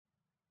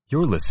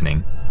You're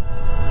listening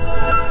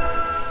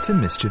to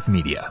Mischief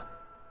Media.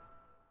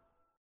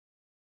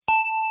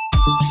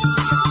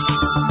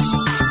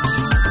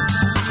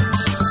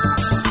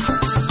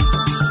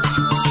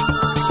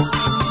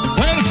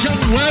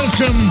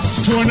 Welcome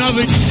to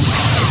another...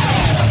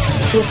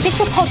 The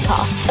official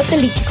podcast of The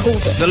Leaky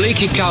Cauldron. The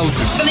Leaky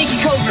Cauldron. The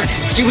Leaky Cauldron.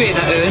 Do you hear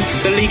that,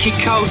 Ern? The Leaky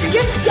Cauldron.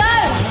 Just go!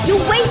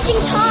 You're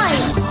wasting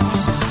time!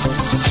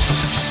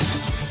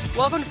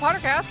 Welcome to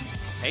Pottercast.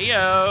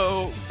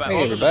 Heyo!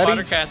 Hey,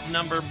 everybody. Pottercast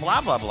number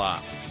blah, blah,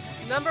 blah.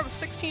 Number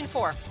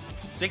 16-4.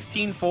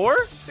 16-4?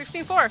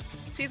 16-4.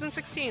 Season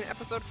 16,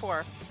 episode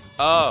 4.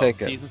 Oh, Pick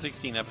it. season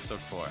 16, episode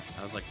 4.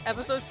 I was like...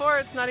 Episode 4,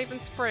 it's not even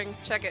spring.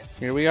 Check it.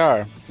 Here we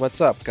are.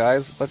 What's up,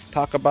 guys? Let's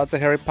talk about the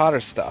Harry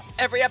Potter stuff.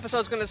 Every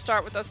episode's going to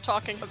start with us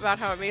talking about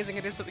how amazing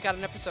it is that we got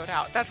an episode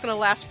out. That's going to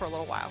last for a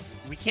little while.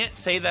 We can't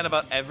say that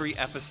about every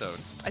episode.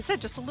 I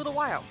said just a little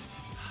while.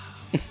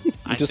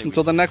 Just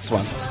until the next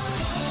one.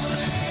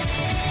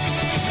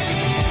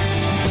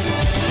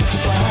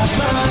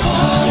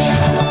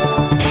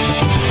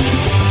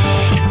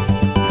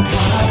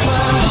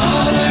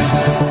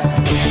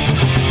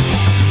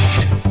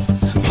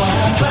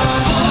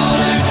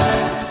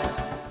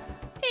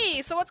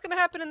 Hey, so what's going to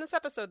happen in this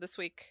episode this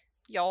week,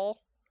 y'all?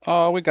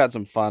 Oh, we got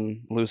some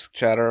fun, loose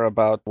chatter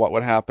about what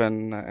would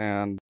happen,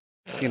 and,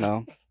 you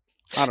know,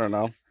 I don't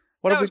know.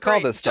 What That do we was call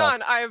great. this stuff?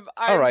 John, I'm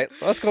All right,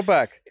 let's go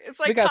back. It's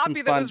We like got some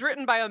copy that fun- was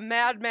written by a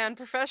madman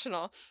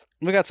professional.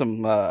 We got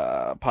some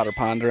Potter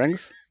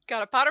ponderings.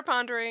 Got a Potter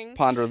pondering.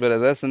 Ponder a bit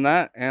of this and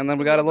that, and then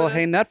we got a little Little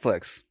Hey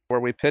Netflix, where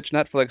we pitch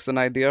Netflix an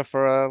idea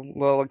for a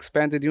little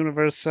expanded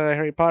universe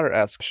Harry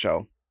Potter-esque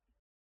show.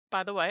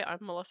 By the way, I'm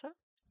Melissa.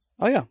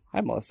 Oh yeah, hi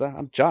Melissa.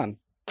 I'm John.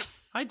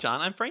 Hi, John.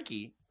 I'm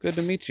Frankie. Good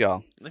to meet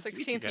y'all. Nice to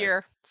meet you 16th guys.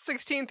 year.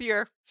 16th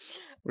year.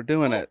 We're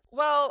doing it.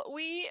 Well,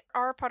 we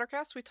are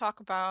Pottercast. We talk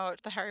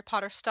about the Harry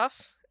Potter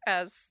stuff,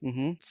 as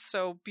Mm-hmm.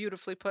 so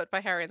beautifully put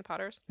by Harry and the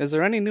Potters. Is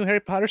there any new Harry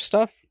Potter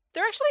stuff?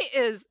 There actually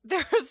is.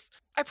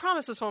 I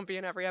promise this won't be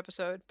in every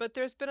episode, but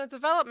there's been a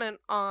development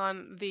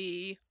on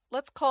the,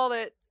 let's call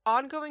it,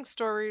 ongoing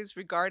stories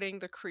regarding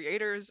the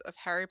creators of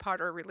Harry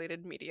Potter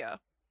related media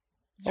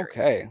series.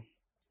 Okay.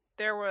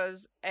 There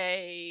was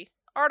a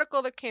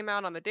article that came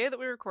out on the day that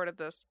we recorded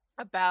this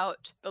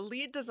about the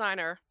lead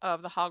designer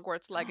of the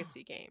Hogwarts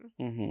Legacy game.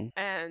 Mm-hmm.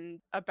 And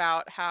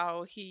about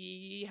how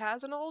he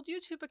has an old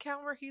YouTube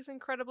account where he's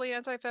incredibly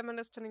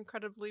anti-feminist and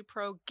incredibly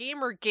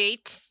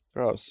pro-Gamergate.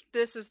 Gross.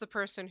 This is the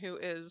person who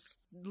is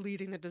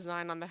leading the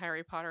design on the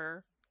Harry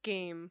Potter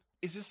game.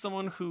 Is this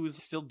someone who's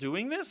still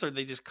doing this, or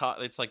they just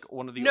caught... It's like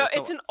one of the... No, old-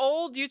 it's an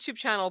old YouTube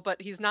channel, but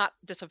he's not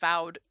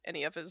disavowed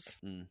any of his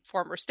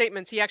former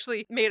statements. He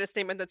actually made a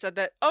statement that said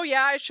that, oh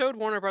yeah, I showed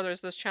Warner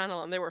Brothers this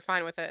channel and they were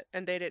fine with it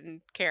and they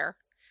didn't care,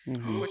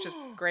 Mm-hmm. which is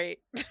great.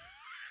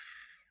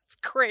 It's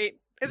great.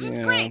 It's just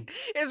Yeah. great.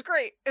 It's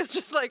great. It's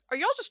just like, are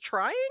y'all just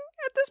trying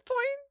at this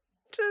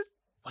point to...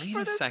 Wait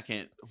for a this?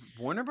 second.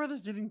 Warner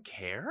Brothers didn't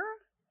care?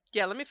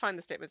 Yeah, let me find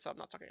the statement so I'm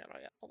not talking about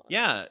it yet. Hold on.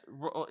 Yeah,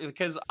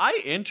 because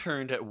I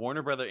interned at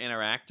Warner Brother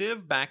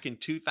Interactive back in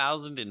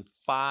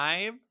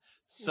 2005.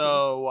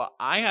 So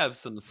I have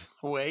some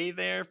sway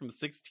there from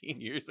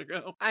 16 years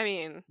ago. I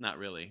mean, Not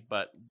really,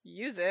 but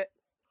use it.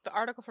 The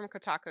article from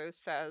Kotaku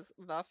says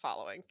the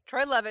following.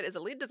 Troy Levitt is a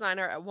lead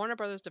designer at Warner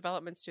Brothers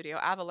development studio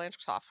Avalanche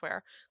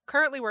Software,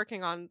 currently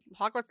working on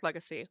Hogwarts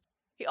Legacy.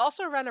 He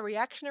also ran a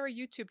reactionary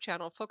YouTube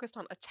channel focused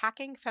on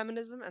attacking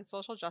feminism and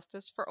social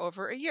justice for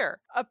over a year.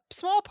 A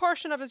small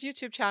portion of his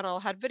YouTube channel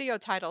had video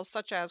titles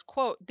such as,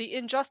 quote, The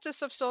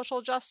Injustice of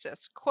Social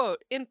Justice,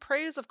 quote, In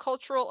Praise of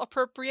Cultural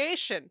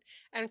Appropriation,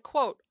 and,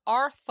 quote,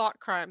 Are Thought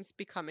Crimes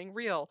Becoming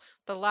Real?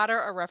 The latter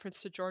a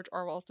reference to George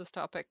Orwell's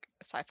dystopic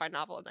sci-fi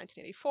novel of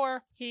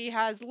 1984. He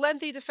has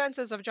lengthy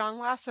defenses of John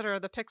Lasseter,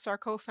 the Pixar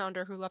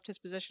co-founder who left his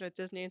position at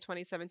Disney in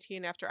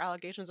 2017 after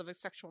allegations of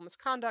sexual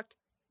misconduct.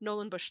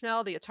 Nolan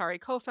Bushnell, the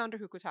Atari co-founder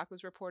who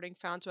Kotaku's reporting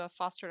found to have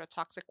fostered a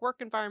toxic work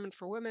environment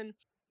for women.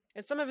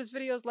 In some of his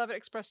videos, Levitt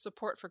expressed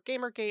support for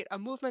Gamergate, a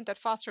movement that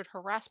fostered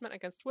harassment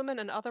against women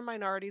and other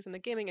minorities in the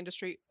gaming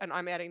industry, and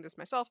I'm adding this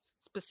myself,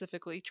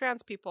 specifically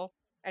trans people,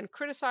 and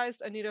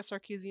criticized Anita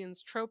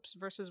Sarkeesian's Tropes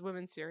vs.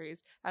 Women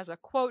series as a,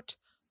 quote,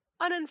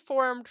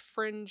 uninformed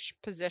fringe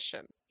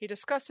position. He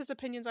discussed his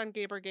opinions on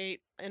Gamergate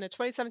in a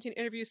 2017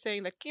 interview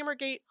saying that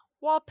Gamergate,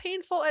 while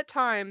painful at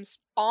times,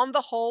 on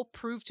the whole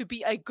proved to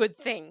be a good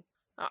thing.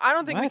 I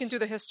don't think we What? can do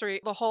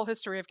the whole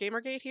history of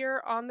Gamergate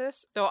here on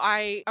this, though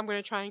I'm going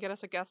to try and get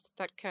us a guest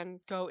that can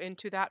go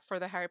into that for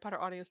the Harry Potter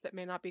audience that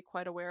may not be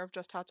quite aware of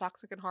just how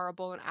toxic and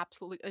horrible and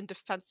absolutely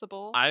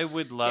indefensible. I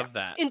would love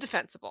that.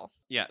 Indefensible.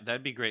 Yeah,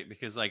 that'd be great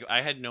because like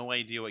I had no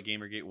idea what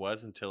Gamergate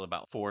was until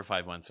about 4 or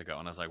 5 months ago,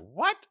 and I was like,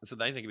 "What?" So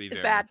I think it'd be It's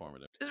very bad.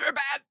 informative. It's very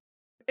bad.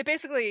 It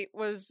basically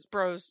was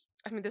bros.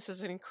 I mean, this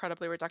is an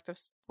incredibly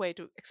reductive way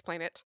to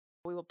explain it.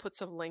 We will put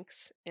some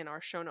links in our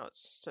show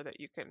notes so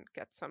that you can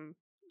get some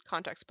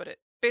context, but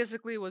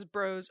basically was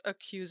bros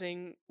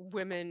accusing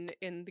women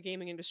in the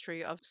gaming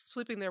industry of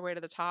sleeping their way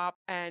to the top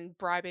and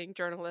bribing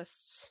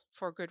journalists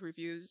for good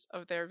reviews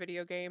of their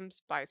video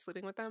games by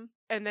sleeping with them.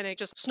 And then it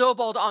just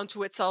snowballed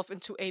onto itself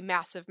into a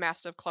massive,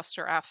 massive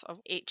cluster F of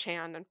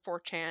 8chan and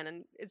 4chan,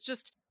 and it's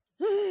just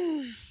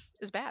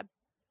is bad.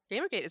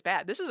 Gamergate is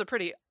bad. This is a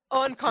pretty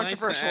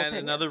uncontroversial It's nice to add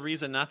opinion. another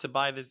reason not to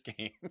buy this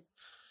game.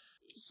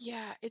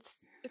 Yeah, it's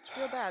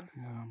real bad.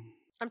 Yeah.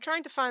 I'm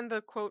trying to find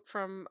the quote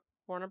from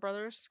Warner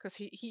Brothers, because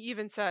he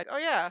even said, "Oh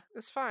yeah,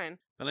 it's fine."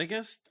 But I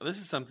guess this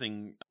is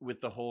something with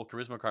the whole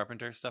Charisma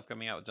Carpenter stuff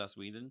coming out with Joss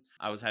Whedon.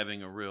 I was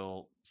having a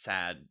real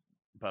sad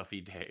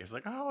Buffy day. It's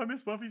like, oh, I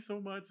miss Buffy so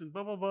much and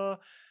blah, blah, blah.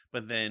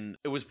 But then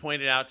it was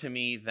pointed out to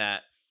me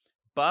that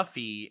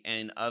Buffy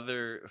and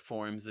other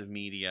forms of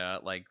media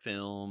like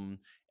film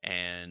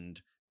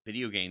and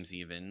video games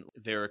even,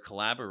 they're a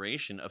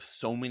collaboration of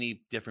so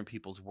many different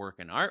people's work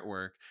and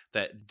artwork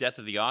that Death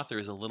of the Author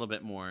is a little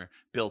bit more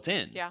built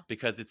in. Yeah.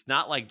 Because it's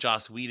not like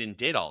Joss Whedon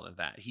did all of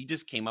that. He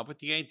just came up with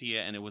the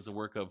idea, and it was the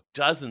work of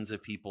dozens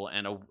of people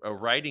and a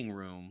writing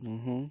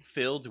room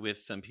filled with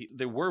some people.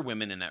 There were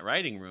women in that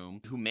writing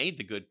room who made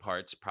the good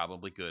parts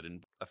probably good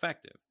and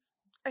effective.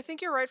 I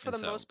think you're right for And the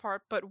so- most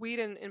part, but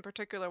Whedon in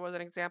particular was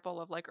an example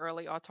of like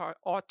early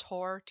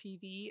auteur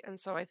TV, and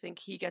so I think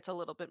he gets a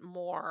little bit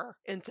more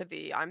into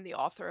the I'm the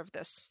author of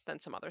this than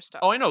some other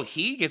stuff. Oh, I know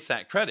he gets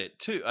that credit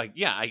too.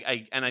 Yeah,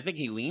 I think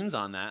he leans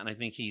on that, and I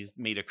think he's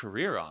made a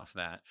career off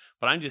that.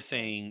 But I'm just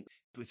saying,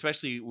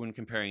 especially when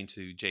comparing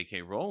to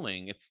J.K.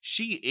 Rowling,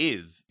 she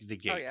is the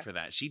gate yeah. for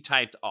that. She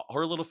typed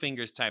her little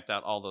fingers typed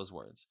out all those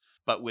words.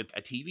 But with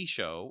a TV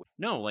show,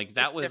 no, like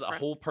that It's was different. a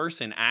whole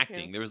person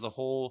acting. Yeah. There was a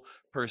whole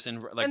person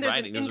like And there's an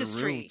writing. There was a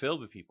room industry. filled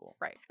with people.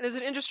 Right. And there's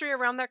an industry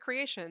around that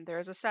creation.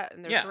 There's a set,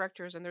 and there's Yeah.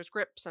 directors, and there's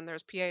grips, and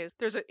there's PAs.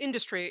 There's an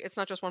industry. It's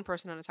not just one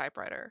person and a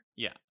typewriter.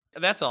 Yeah,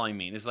 that's all I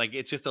mean. It's like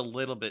it's just a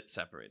little bit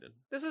separated.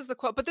 This is the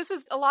quote, but this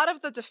is a lot of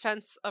the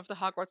defense of the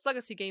Hogwarts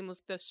Legacy game was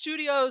the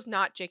studios,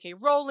 not J.K.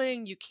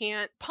 Rowling. You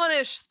can't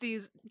punish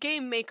these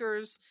game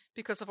makers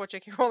because of what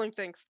J.K. Rowling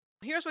thinks.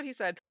 Here's what he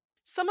said.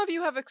 Some of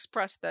you have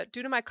expressed that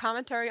due to my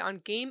commentary on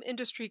game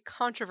industry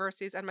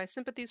controversies and my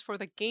sympathies for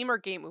the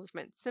Gamergate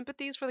movement.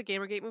 Sympathies for the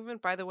Gamergate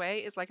movement, by the way,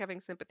 is like having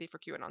sympathy for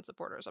QAnon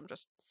supporters. I'm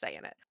just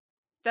saying it.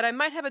 That I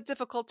might have a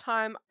difficult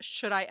time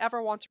should I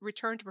ever want to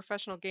return to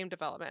professional game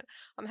development.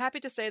 I'm happy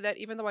to say that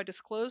even though I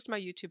disclosed my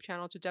YouTube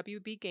channel to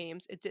WB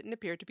Games, it didn't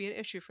appear to be an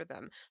issue for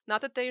them.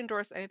 Not that they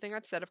endorse anything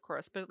I've said, of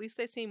course, but at least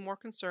they seem more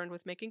concerned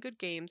with making good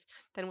games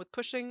than with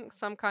pushing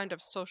some kind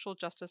of social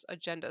justice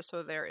agenda,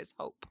 so there is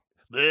hope.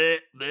 Bleh,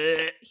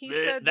 bleh, He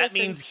bleh. said That this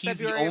in means he's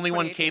the February of only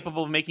one 2018.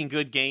 capable of making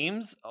good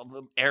games.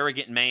 The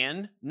arrogant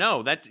man.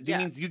 No, that Yeah.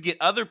 means you get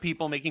other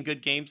people making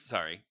good games.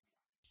 Sorry.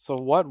 So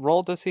what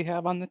role does he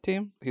have on the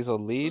team? He's a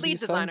lead. you Lead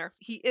said? designer.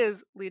 He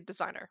is lead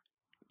designer.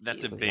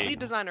 That's He a is big, lead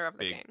designer of the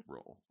big game.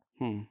 role.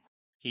 Hmm.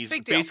 He's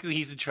Big deal. basically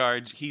he's in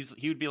charge. He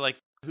would be like,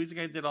 who's the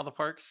guy that did all the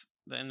parks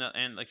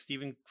and like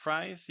Stephen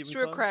Fry, Stuart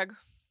Clough? Craig.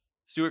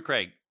 Stuart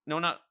Craig. No,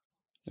 not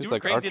He's Stuart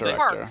like Craig art did The the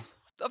director. parks.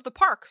 Of the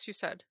parks, you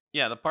said.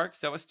 Yeah, the parks.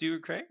 That was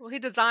Stuart Craig. Well, he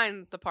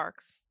designed the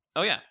parks.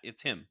 Oh yeah,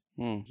 it's him.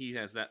 Hmm. He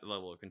has that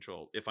level of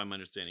control, if I'm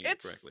understanding it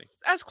It's correctly.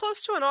 as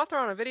close to an author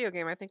on a video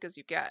game, I think, as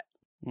you get.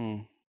 Hmm.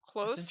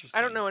 Close. I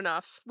interesting. don't know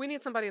enough. We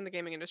need somebody in the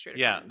gaming industry to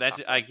Yeah, come and that's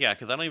talk to us. yeah,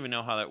 because I don't even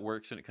know how that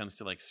works when it comes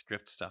to like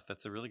script stuff.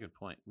 That's a really good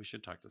point. We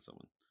should talk to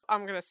someone.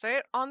 I'm going to say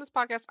it on this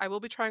podcast. I will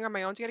be trying on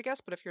my own to get a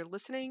guest, but if you're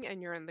listening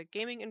and you're in the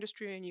gaming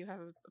industry and you have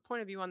a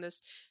point of view on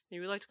this and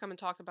you would like to come and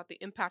talk about the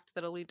impact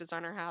that a lead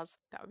designer has,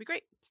 that would be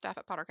great.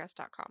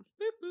 Staff@pottercast.com.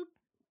 Boop, boop.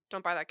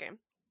 Don't buy that game.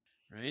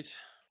 Right?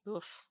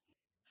 Oof.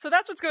 So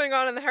that's what's going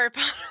on in the Harry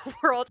Potter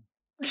world.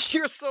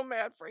 You're so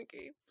mad,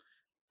 Frankie.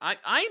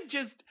 I'm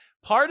just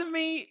part of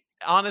me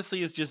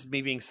honestly is just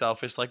me being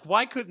selfish. Like,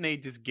 why couldn't they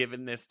just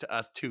given this to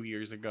us 2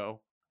 years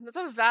ago? That's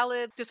a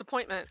valid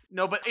disappointment.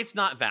 No, but it's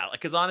not valid.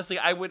 Because honestly,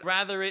 I would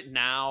rather it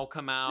now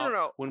come out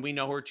no. when we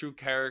know her true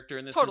character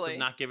in the sense Totally. of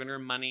not giving her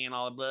money and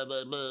all blah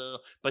blah blah.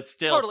 But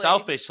still, Totally.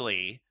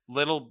 selfishly,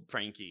 little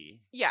Frankie.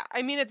 Yeah,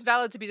 I mean, it's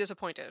valid to be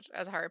disappointed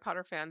as a Harry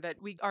Potter fan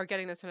that we are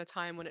getting this in a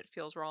time when it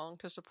feels wrong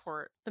to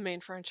support the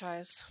main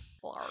franchise.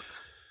 Blarg.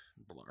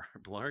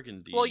 Blarg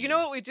indeed. Well, you know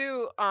what we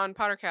do on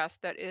Pottercast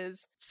that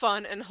is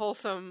fun and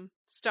wholesome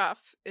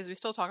stuff is we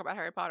still talk about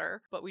Harry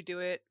Potter, but we do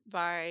it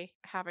by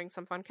having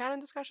some fun canon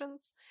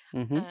discussions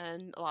Mm-hmm.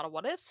 and a lot of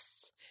what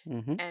ifs,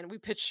 Mm-hmm. and we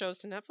pitch shows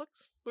to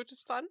Netflix, which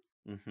is fun.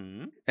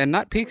 Mm-hmm. And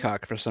not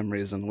Peacock for some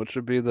reason, which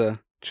would be the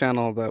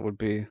channel that would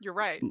be You're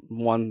right.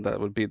 one that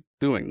would be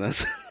doing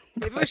this.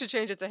 Maybe we should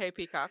change it to Hey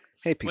Peacock.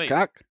 Hey, Wait.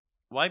 Peacock.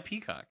 Why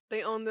Peacock?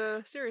 They own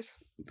the series.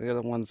 They're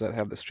the ones that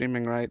have the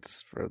streaming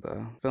rights for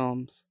the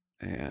films.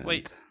 And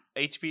Wait,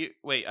 HBO.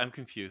 Wait, I'm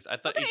confused. I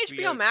thought Doesn't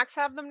HBO Max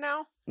have them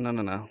now?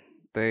 No.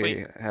 They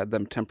Wait. had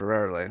them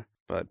temporarily,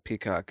 but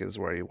Peacock is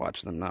where you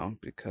watch them now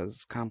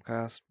because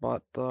Comcast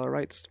bought the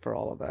rights for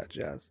all of that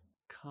jazz.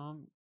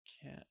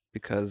 Comcast.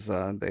 Because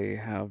they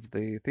have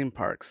the theme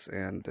parks,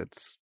 and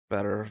it's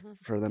better Mhm.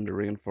 for them to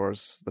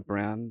reinforce the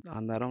brand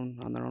on their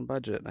own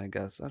budget. I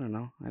guess I don't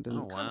know. I didn't.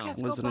 Oh, wow.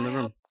 Comcast, Was go it in the buy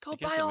room? out, go I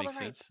guess buy that all the makes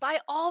rights. sense. Buy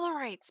all the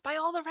rights. Buy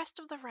all the rest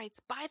of the rights.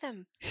 Buy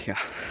them.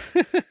 Yeah.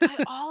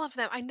 Buy all of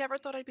them. I never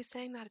thought I'd be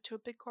saying that to a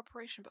big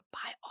corporation, but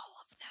buy all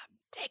of them.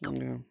 Take them.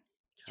 Yeah.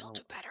 You'll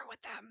do better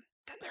with them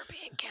than they're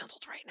being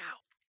canceled right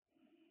now.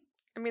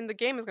 I mean, the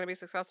game is going to be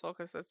successful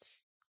because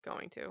it's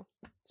going to.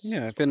 It's Yeah,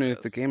 just if what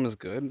it the is. game is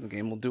good, the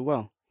game will do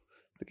well.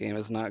 If the game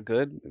is not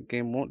good, the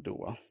game won't do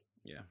well.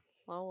 Yeah.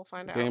 Well, we'll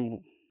find The out.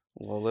 game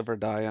will live or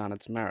die on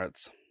its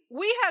merits.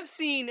 We have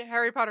seen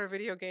Harry Potter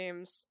video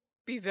games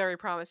be very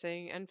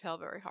promising and fail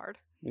very hard.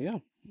 Yeah,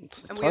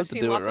 it's And we hard have to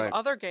seen do lots it right. of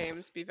other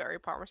games be very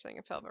promising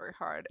and fail very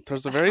hard.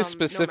 There's a very No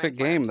specific Man's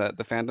game Land. that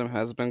the fandom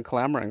has been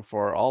clamoring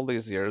for all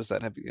these years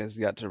that has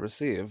yet to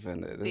receive,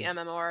 and it The is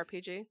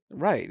MMORPG.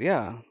 right.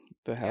 Yeah,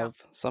 to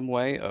have some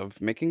way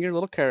of making your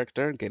little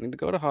character, getting to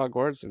go to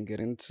Hogwarts, and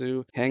getting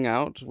to hang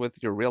out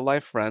with your real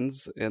life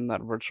friends in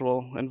that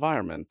virtual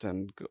environment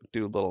and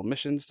do little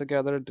missions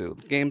together, do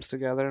games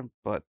together.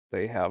 But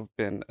they have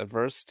been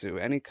averse to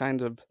any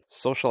kind of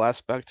social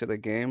aspect to the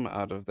game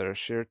out of their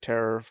sheer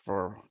terror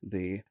for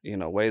the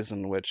ways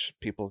in which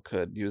people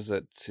could use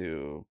it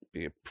to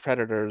be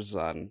predators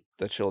on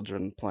the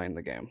children playing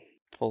the game.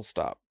 Full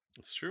stop.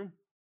 It's true.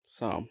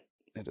 So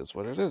it is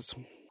what it is.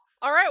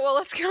 All right, well,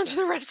 let's get on to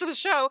the rest of the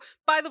show.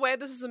 By the way,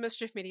 this is a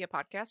Mischief Media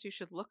podcast. You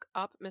should look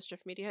up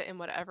Mischief Media in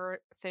whatever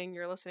thing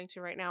you're listening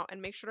to right now,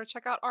 and make sure to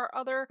check out our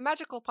other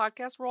magical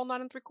podcast, Roll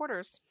 9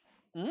 3/4.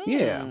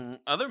 Yeah.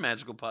 Other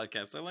magical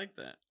podcasts. I like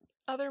that.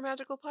 Other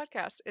magical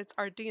podcasts. It's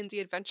our D&D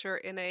adventure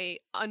in a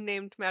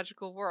unnamed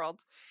magical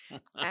world,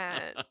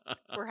 and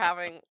we're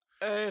having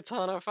a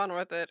ton of fun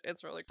with it.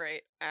 It's really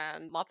great,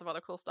 and lots of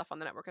other cool stuff on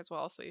the network as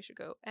well, so you should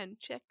go and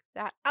check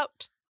that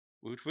out.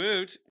 Woot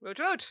woot. Woot woot.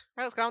 All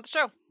right, let's get on with the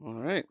show.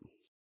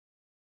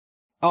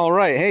 All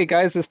right. Hey,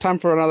 guys, it's time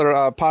for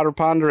another Potter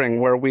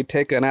Pondering, where we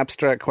take an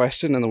abstract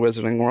question in the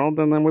wizarding world,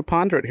 and then we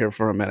ponder it here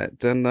for a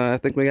minute. And I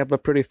think we have a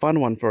pretty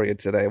fun one for you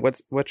today.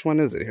 Which one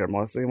is it here,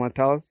 Melissa? You want to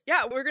tell us?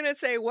 Yeah, we're going to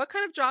say what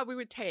kind of job we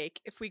would take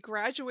if we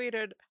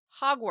graduated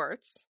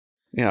Hogwarts,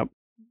 Yep.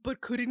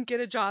 but couldn't get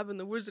a job in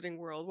the wizarding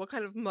world. What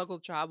kind of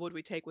muggle job would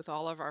we take with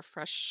all of our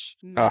fresh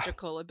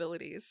magical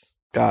abilities?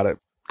 Got it.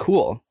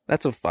 Cool.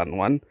 That's a fun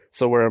one.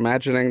 So we're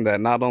imagining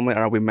that not only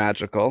are we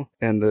magical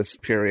in this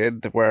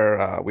period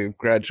where we've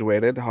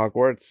graduated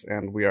Hogwarts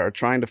and we are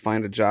trying to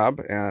find a job,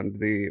 and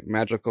the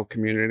magical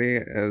community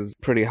is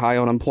pretty high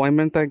on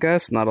employment, I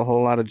guess. Not a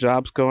whole lot of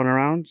jobs going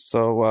around.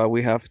 So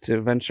we have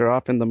to venture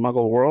off in the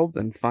muggle world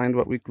and find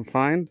what we can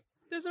find.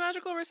 There's a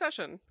magical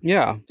recession.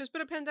 Yeah. There's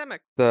been a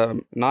pandemic. The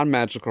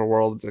non-magical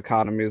world's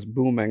economy is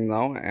booming,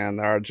 though, and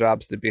there are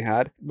jobs to be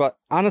had. But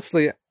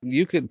honestly,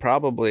 you could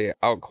probably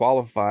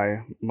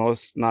outqualify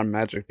most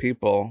non-magic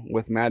people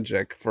with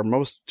magic for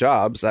most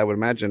jobs, I would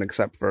imagine,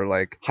 except for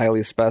like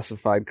highly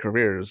specified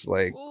careers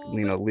like,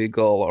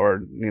 legal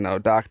or,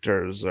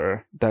 doctors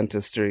or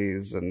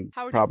dentistries, and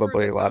How would you probably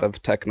prove it, a lot though?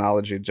 of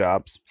technology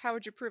jobs. How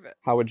would you prove it?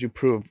 How would you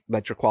prove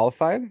that you're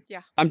qualified?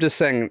 Yeah. I'm just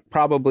saying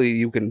probably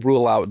you can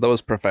rule out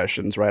those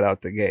professions right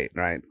out the gate,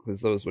 right?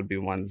 Because those would be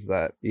ones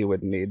that you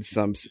would need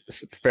some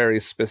very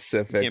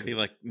specific... You can't be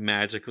like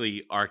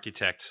magically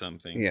architect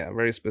something. Yeah,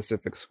 very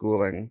specific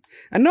schooling.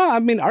 And no, I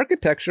mean,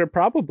 architecture,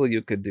 probably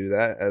you could do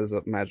that as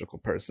a magical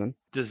person.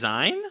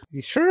 Design?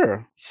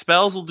 Sure.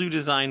 Spells will do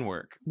design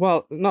work.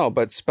 Well, no,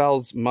 but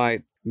spells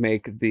might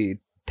make the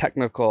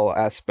technical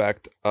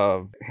aspect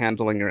of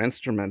handling your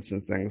instruments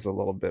and things a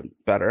little bit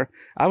better.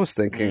 I was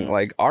thinking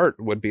like art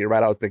would be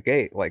right out the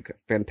gate, like a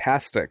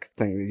fantastic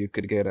thing that you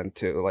could get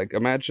into. Like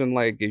imagine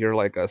like you're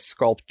like a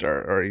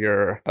sculptor or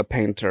you're a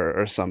painter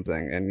or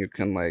something, and you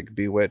can like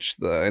bewitch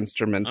the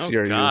instruments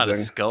you're a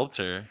using.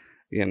 Sculptor.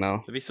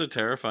 It'd be so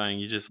terrifying.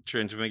 You just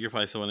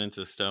transmogrify someone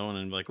into stone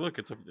and be like, look,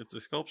 it's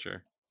a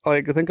sculpture.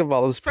 Like think of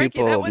all those Frankie,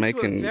 people that went to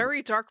making... a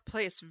very dark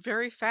place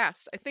very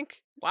fast. I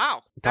think,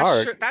 wow,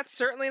 Dark? that's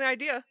certainly an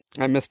idea.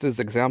 I missed his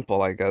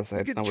example, I guess.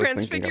 You could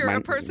transfigure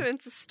a person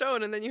into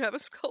stone and then you have a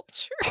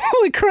sculpture.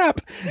 Holy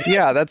crap!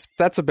 Yeah,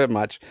 that's a bit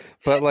much.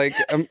 But like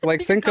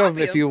think of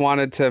copy if 'em. you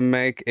wanted to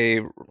make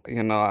a,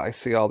 I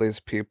see all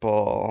these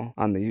people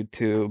on the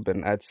YouTube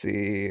and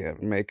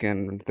Etsy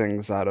making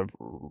things out of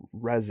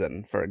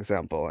resin, for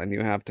example, and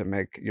you have to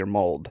make your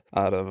mold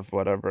out of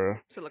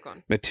whatever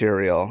Silicone.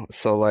 material.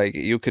 So like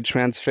you could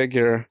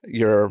transfigure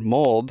your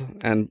mold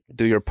and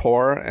do your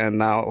pour, and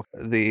now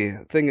the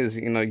thing is,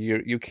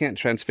 you can't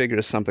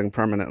transfigure something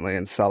permanently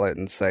and sell it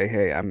and say,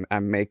 hey, I'm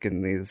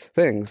making these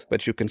things,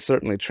 but you can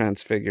certainly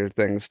transfigure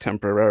things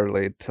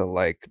temporarily to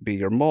like be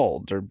your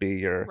mold or be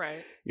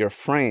your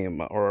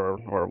frame or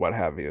what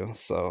have you.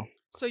 So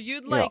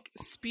you'd like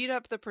speed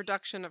up the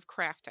production of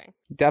crafting.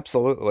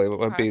 Absolutely. It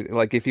would be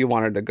like if you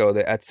wanted to go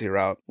the Etsy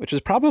route, which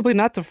is probably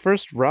not the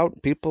first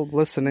route people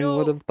listening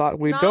would have thought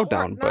we'd go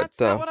down. That's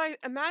not what I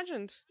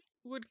imagined.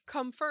 would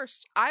come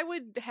first? I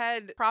would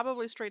head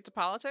probably straight to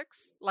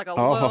politics, like a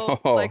Oh.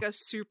 like a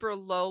super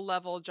low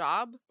level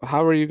job.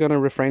 How are you going to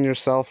refrain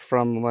yourself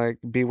from like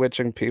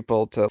bewitching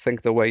people to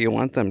think the way you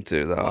want them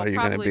to, though? Well, Are you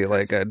going to probably be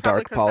like 'cause- a probably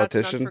dark 'cause That's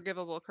an politician?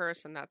 unforgivable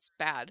curse, and that's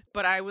bad.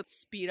 But I would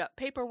speed up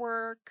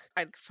paperwork.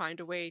 I'd find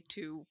a way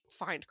to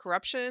find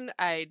corruption.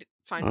 I'd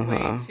find a way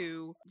Uh-huh.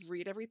 to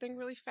read everything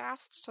really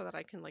fast so that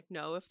I can like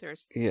know if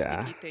there's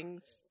Yeah. sneaky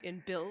things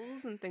in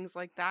bills and things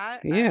like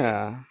that.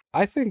 Yeah,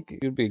 I think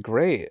you'd be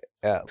great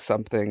at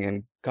something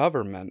in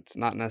government,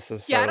 not Yeah, I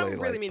necessarily don't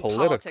really like mean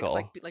political.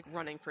 politics, like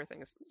running for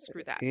things.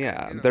 Screw that.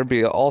 Yeah, You know. there'd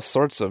be all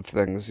sorts of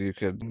things you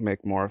could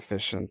make more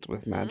efficient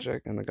with Mhm.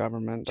 magic in the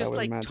government, I Just would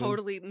like imagine.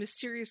 totally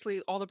mysteriously,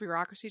 all the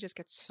bureaucracy just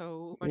gets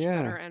so much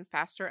Yeah. better and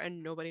faster,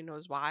 and nobody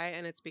knows why.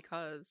 And it's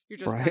because you're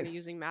just Right. kind of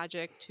using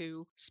magic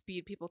to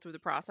speed people through the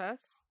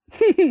process.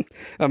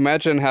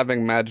 Imagine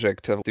having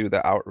magic to do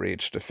the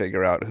outreach to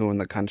figure out who in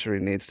the country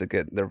needs to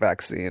get their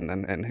vaccine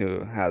and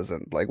who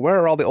hasn't. Like, where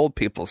are all the old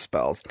people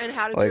spells? And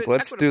how to do Like, it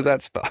let's do equitably.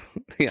 that spell.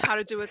 Yeah. How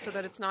to do it so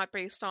that it's not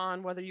based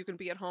on whether you can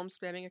be at home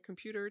spamming a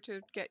computer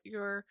to get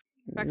your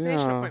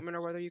vaccination Yeah. appointment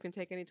or whether you can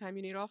take any time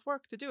you need off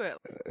work to do it.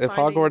 If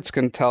Finding- Hogwarts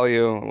can tell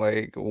you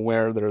like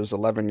where there's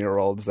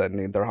 11-year-olds that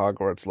need their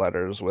Hogwarts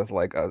letters with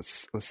like a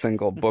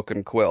single book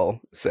and quill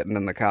sitting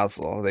in the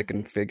castle, they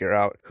can figure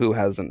out who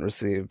hasn't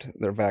received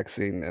their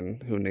vaccine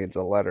and who needs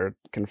a letter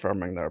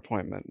confirming their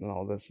appointment and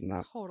all this and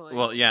that. Totally.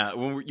 Well, yeah,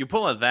 when you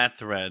pull out that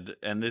thread,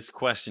 and this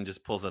question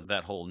just pulls out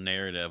that whole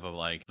narrative of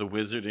like the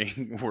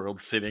wizarding world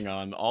sitting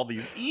on all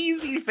these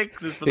easy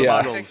fixes for the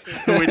Yeah. muggles.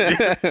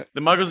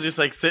 The muggles are just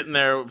like sitting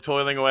there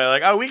toiling away,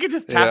 like, oh, we could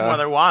just tap them Yeah. with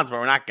our wands, but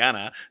we're not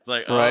gonna. It's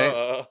like,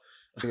 Right.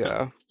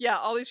 Yeah. yeah,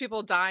 all these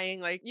people dying,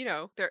 like, you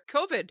know, they're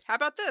COVID. How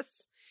about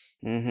this?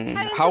 hmm Head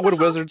into How the would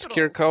wizards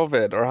cure hospitals.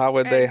 COVID, or how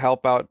would they And-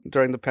 help out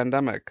during the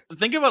pandemic?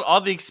 Think about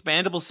all the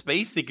expandable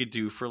space they could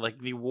do for like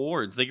the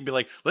wards. They could be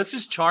like, let's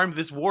just charm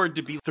this ward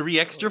to be 3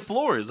 extra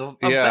floors of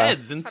Yeah.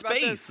 beds and How about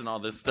space this? and all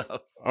this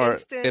stuff. Or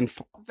Instant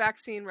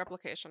vaccine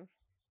replication.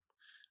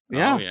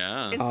 Yeah. Oh,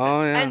 yeah. Instant.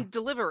 Oh, yeah. And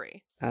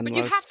delivery. But you'd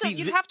endless- have to See,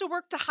 you'd thi- have to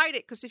work to hide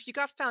it, because if you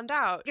got found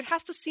out, it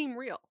has to seem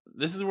real.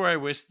 This is where I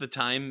wish the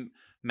time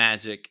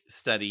magic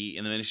study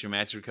in the Ministry of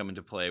Magic would come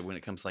into play when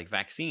it comes to like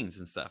vaccines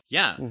and stuff.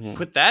 Yeah, Mhm.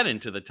 put that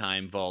into the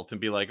time vault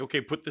and be like,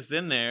 okay, put this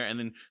in there, and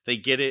then they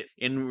get it.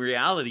 In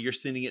reality, you're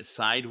sending it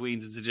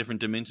sideways into different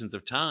dimensions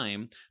of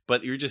time,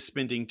 but you're just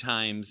spending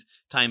time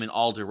in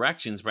all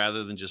directions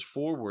rather than just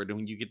forward. And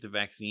when you get the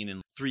vaccine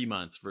in 3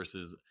 months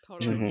versus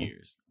Totally. 2 Mhm.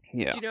 years.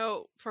 Yeah. Do you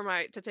know,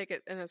 to take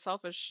it in a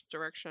selfish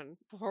direction,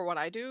 for what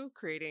I do,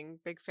 creating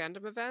big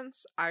fandom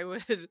events, I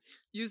would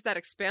use that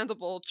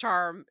expandable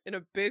charm in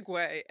a big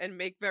way and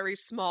make very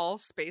small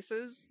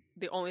spaces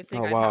the only thing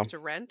Oh, I'd wow. have to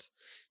rent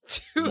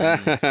to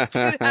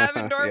have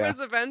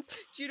enormous events.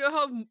 Do you know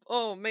how?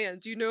 Oh man,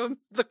 do you know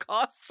the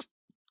cost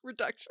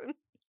reduction?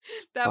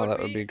 That Oh, would that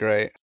be. would be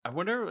great. I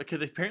wonder,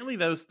 because apparently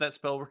that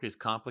spell work is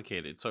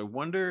complicated. So I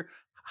wonder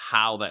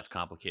how that's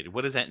complicated.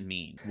 What does that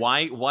mean?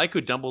 Why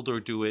could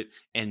Dumbledore do it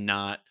and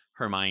not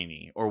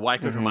Hermione? Or why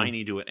could Mhm.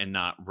 Hermione do it and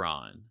not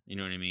Ron? You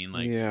know what I mean?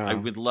 Like, Yeah. I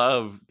would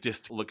love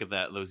just to look at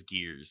those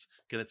gears,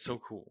 because that's so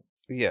cool.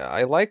 Yeah,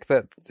 I like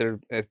that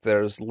if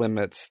there's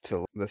limits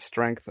to the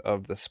strength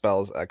of the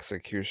spell's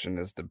execution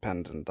is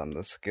dependent on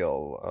the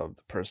skill of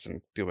the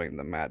person doing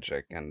the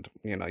magic, and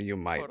you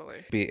might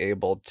Totally. be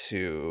able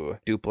to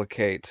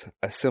duplicate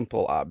a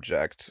simple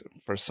object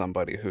for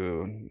somebody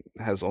who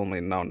has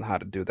only known how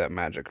to do that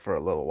magic for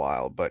a little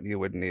while, but you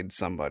would need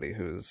somebody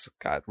who's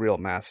got real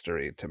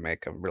mastery to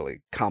make a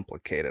really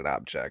complicated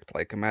object.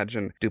 Like,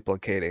 imagine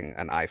duplicating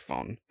an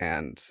iPhone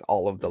and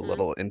all of the Mhm.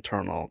 little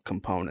internal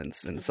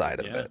components inside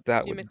of Yeah. it.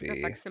 That So you would make a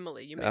be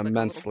facsimile. You make like a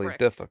immensely little brick.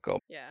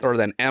 difficult. Yeah. Or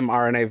then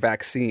mRNA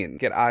vaccine.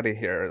 Get out of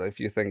here if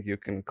you think you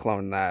can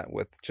clone that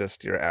with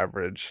just your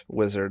average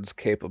wizard's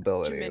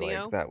capability.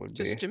 Geminio? Like, that would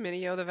Just be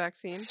Geminio the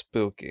vaccine.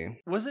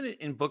 spooky. Wasn't it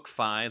in book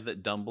 5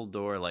 that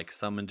Dumbledore like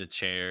summoned a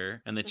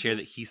chair, and the chair Mhm.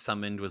 that he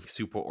summoned was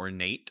super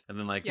ornate, and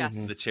then like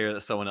Yes. the chair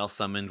that someone else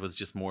summoned was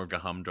just more of a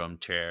humdrum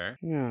chair?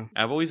 Yeah.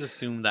 I've always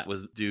assumed that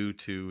was due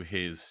to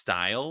his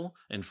style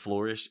and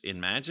flourish in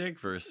magic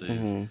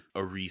versus Mhm.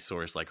 a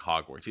resource like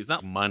Hogwarts. It's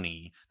not money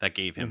that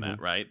gave him Mhm.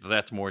 that, right?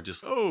 That's more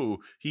just,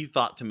 he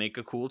thought to make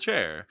a cool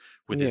chair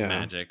with his Yeah.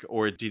 magic.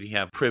 Or did he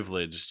have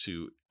privilege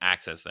to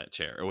access that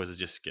chair? Or was it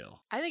just skill?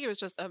 I think it was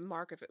just a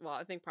mark of it. Well,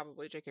 I think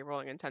probably J.K.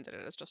 Rowling intended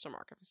it as just a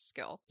mark of his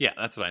skill. Yeah,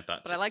 that's what I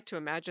thought. But I like to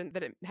imagine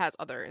that it has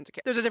other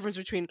indicators. There's a difference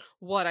between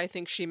what I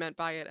think she meant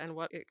by it and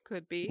what it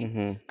could be.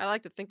 hmm I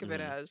like to think of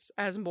it Mhm.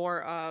 as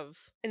more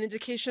of an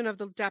indication of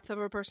the depth of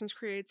a person's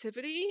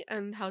creativity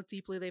and how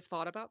deeply they've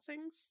thought about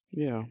things.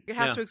 Yeah. It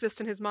has Yeah. to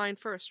exist in his mind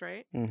first,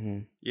 right?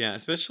 hmm Yeah,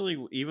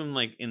 especially even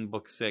like in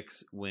book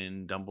 6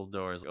 when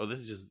Dumbledore's like,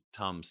 this is just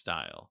Tom's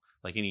style.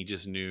 Like, and he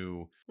just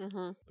knew.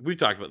 Mm-hmm. We've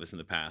talked about this in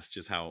the past,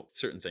 just how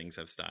certain things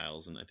have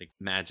styles, and I think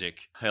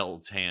magic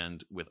held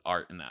hand with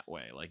art in that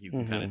way. Like, you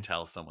can kind of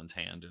tell someone's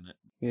hand in it.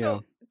 Yeah.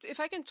 So if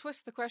I can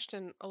twist the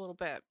question a little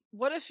bit,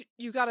 what if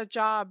you got a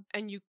job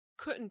and you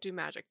couldn't do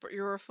magic, but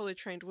you're a fully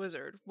trained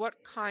wizard, what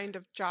kind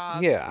of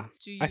job Yeah.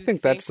 do you I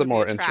think that's the would be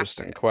more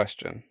interesting attractive?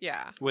 question.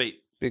 Yeah.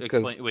 Wait,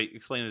 Because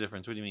explain the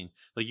difference. What do you mean?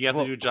 Like you have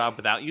Well- to do a job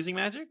without using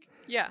magic?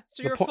 Yeah.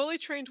 So The you're a po- fully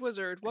trained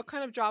wizard. What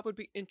kind of job would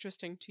be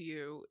interesting to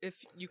you if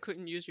you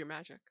couldn't use your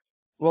magic?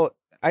 well,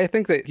 I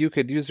think that you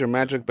could use your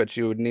magic, but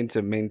you would need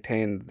to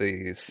maintain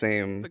the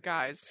same The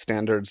guys.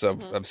 standards of,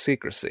 Mhm. of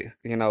secrecy.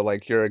 You know,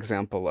 like your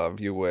example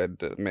of you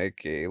would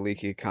make a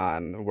leaky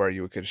con where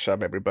you could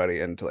shove everybody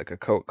into like a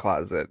coat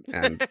closet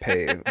and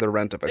pay the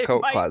rent of a They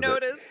coat might closet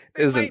notice.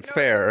 They isn't might notice.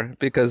 fair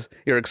because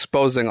you're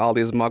exposing all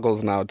these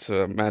muggles now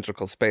to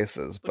magical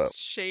spaces. But Looks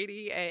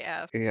shady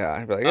AF. yeah,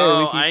 I'd be like, hey,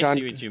 Oh, leaky I con,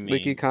 see what you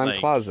leaky mean. con Like-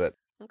 closet.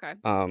 Okay.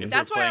 If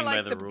That's we're why I playing by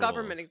like the the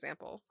government rules.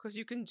 example, because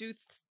you can do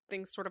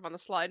things sort of on the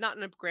slide, not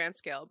in a grand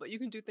scale, but you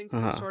can do things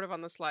Uh-huh. sort of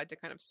on the slide to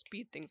kind of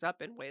speed things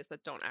up in ways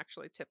that don't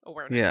actually tip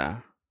awareness.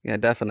 Yeah. Yeah,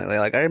 definitely.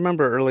 Like I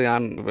remember early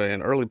on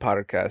in early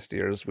podcast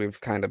years,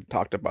 we've kind of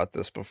talked about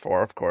this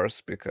before, of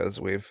course,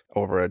 because we've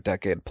over a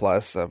decade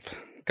plus have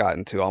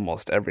gotten to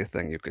almost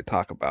everything you could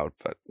talk about.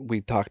 But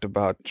we talked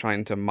about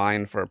trying to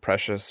mine for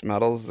precious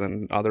metals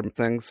and other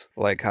things,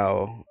 like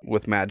how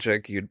with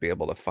magic you'd be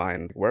able to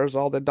find where's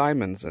all the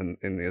diamonds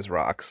in these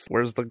rocks?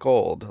 Where's the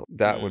gold?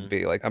 That would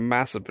be like a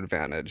massive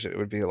advantage. It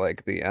would be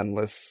like the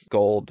endless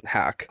gold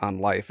hack on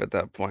life at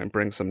that point.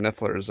 Bring some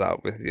nifflers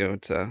out with you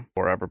to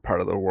wherever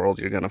part of the world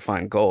you're going to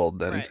find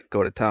gold and Right.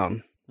 go to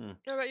town.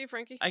 How about you,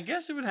 Frankie? I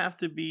guess it would have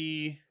to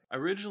be.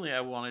 Originally,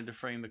 I wanted to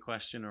frame the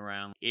question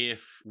around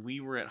if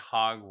we were at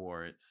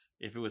Hogwarts,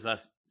 if it was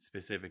us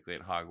specifically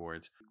at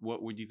Hogwarts,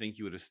 what would you think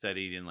you would have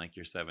studied in like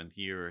your 7th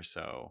year or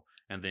so?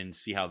 And then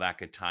see how that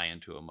could tie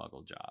into a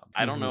muggle job.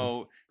 I don't Mhm.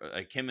 know,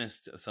 a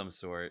chemist of some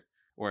sort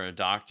or a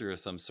doctor of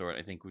some sort,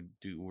 I think would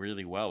do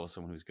really well with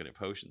someone who's good at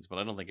potions, but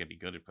I don't think I'd be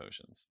good at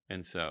potions.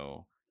 And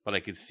so, but I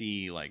could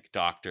see like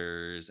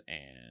doctors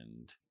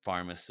and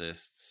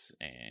pharmacists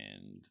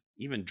and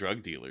even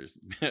drug dealers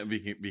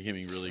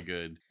becoming really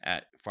good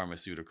at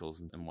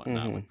pharmaceuticals and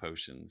whatnot Mhm. with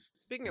potions.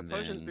 Speaking of And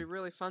potions, it'd be then-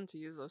 really fun to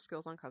use those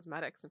skills on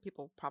cosmetics, and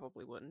people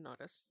probably wouldn't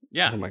notice.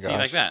 Yeah, Oh my see, like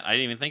gosh. that. I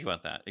didn't even think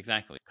about that.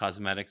 Exactly.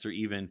 Cosmetics, or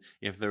even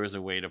if there was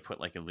a way to put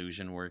like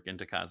illusion work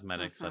into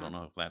cosmetics, I don't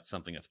know if that's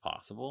something that's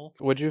possible.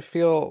 Would you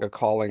feel a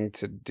calling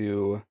to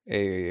do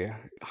a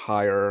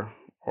higher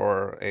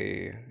or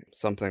a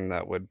something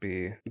that would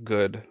be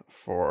good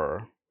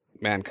for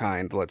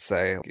mankind, let's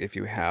say, if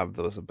you have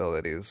those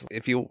abilities?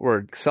 If you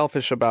were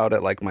selfish about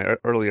it, like my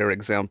earlier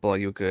example,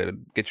 you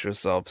could get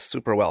yourself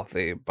super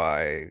wealthy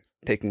by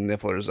taking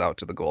nifflers out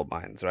to the gold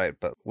mines, right?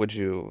 But would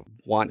you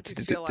want Would to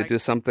you do, feel to like do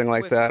something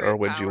like with that, or great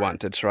would you power-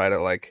 want to try to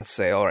like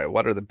say, all right,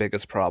 what are the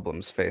biggest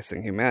problems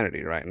facing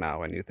humanity right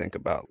now? And you think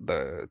about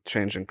the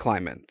changing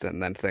climate,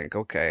 and then think,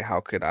 okay, how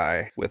could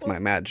I, with my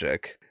Well,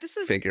 magic, This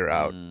is figure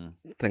out Mm.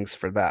 things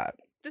for that?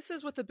 this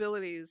is with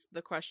abilities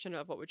the question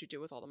of what would you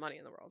do with all the money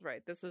in the world,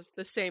 right? This is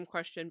the same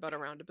question but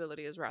around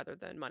abilities rather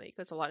than money,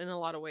 because in a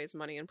lot of ways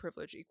money and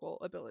privilege equal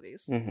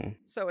abilities. Hmm.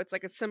 So it's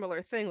like a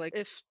similar thing. Like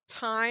if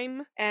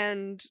time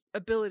and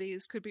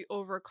abilities could be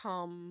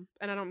overcome,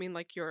 and I don't mean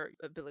like your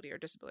ability or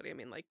disability, I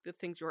mean like the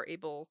things you're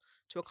able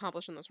to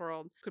accomplish in this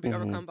world could be Mhm.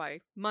 overcome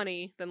by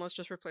money, then let's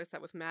just replace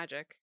that with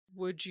magic.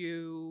 Would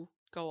you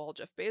go all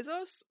Jeff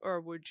Bezos, or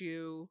would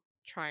you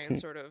try and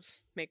sort of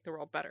make the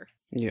world better?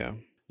 Yeah,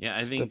 Yeah,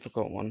 I it's a think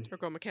difficult one. Or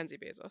go Mackenzie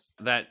Bezos?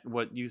 that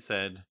what you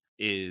said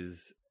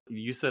is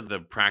you said the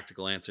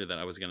practical answer that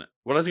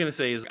what I was gonna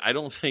say is I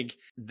don't think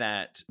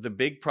that the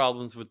big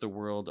problems with the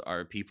world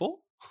are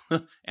people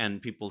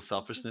and people's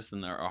selfishness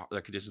and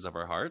their conditions of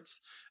our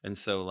hearts. And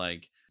so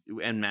like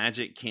and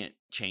magic can't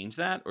change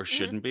that or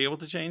shouldn't be able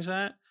to change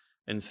that.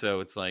 And so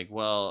it's like,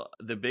 well,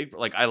 the big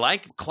like I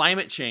like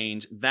climate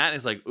change. That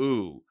is like,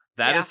 ooh,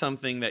 that Yeah. is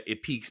something that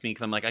it piques me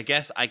because I'm like, I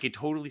guess I could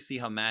totally see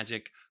how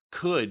magic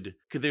could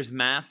there's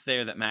math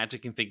there that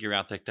magic can figure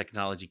out that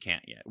technology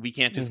can't yet. We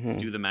can't just Mhm.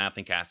 do the math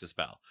and cast a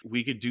spell.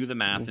 We could do the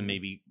math Mhm. and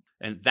maybe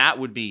and that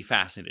would be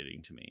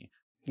fascinating to me.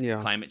 Yeah,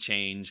 Climate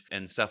change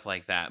and stuff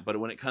like that. But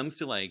when it comes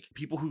to like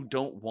people who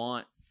don't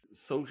want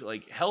social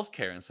like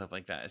healthcare and stuff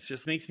like that, it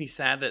just makes me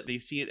sad that they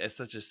see it as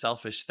such a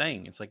selfish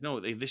thing. It's like, no,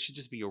 this should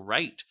just be a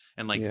right.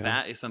 And like Yeah.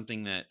 that is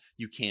something that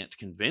you can't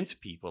convince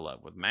people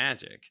of with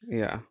magic,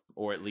 yeah.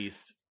 or at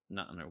least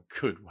not in a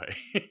good way.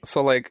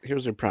 So, like,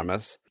 here's your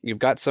premise. You've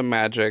got some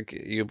magic.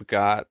 You've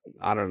got,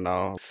 I don't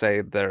know, say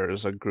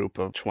there's a group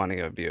of 20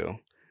 of you.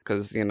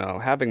 Because, you know,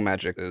 having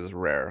magic is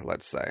rare,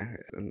 let's say,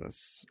 in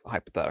this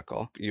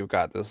hypothetical. You've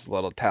got this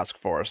little task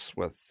force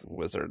with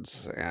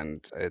wizards,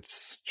 and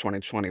it's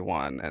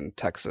 2021, and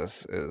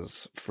Texas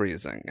is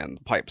freezing, and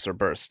the pipes are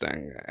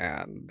bursting,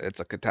 and it's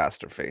a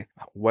catastrophe.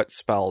 What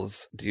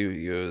spells do you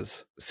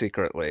use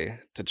secretly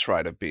to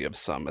try to be of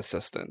some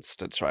assistance,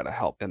 to try to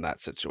help in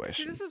that See,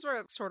 situation? this is where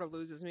it sort of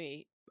loses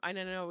me. I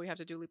know we have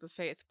to do leap of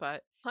faith,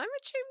 but climate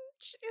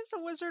change is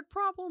a wizard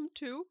problem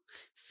too.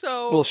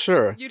 So Well,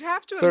 sure. you'd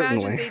have to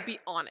certainly. imagine they'd be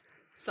on it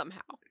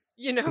somehow.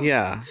 You know?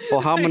 Yeah.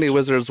 Well, how many Like-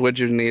 wizards would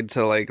you need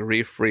to like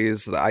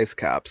refreeze the ice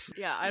caps?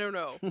 Yeah, I don't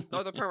know.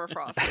 Or the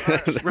permafrost.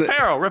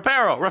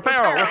 Reparo.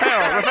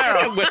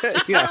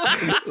 Yeah.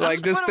 Just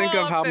Like, just put 'em think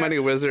all of up how there. many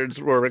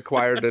wizards were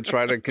required to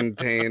try to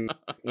contain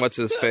what's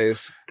his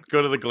face,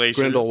 Go to the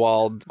glaciers.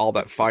 Grindelwald, all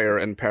that fire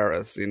in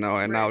Paris, you know,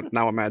 and Right.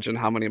 now imagine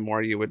how many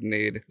more you would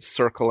need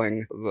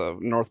circling the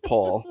North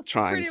Pole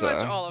trying Pretty to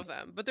much all of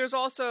them. But there's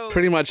also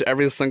pretty much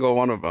every single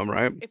one of them,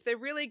 right? if they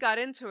really got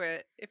into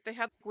it, if they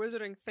had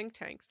wizarding think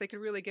tanks, they could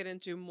really get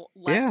into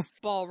less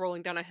ball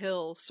rolling down a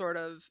hill sort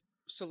of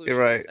solutions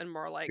right. and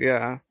more like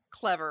Yeah.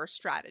 clever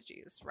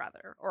strategies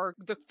rather, or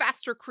the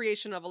faster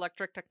creation of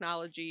electric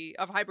technology,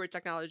 of hybrid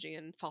technology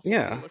and fossil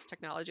Yeah. fuelless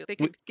technology. They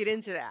could get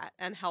into that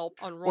and help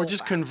unroll. Or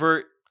just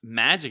convert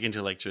magic into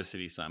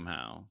electricity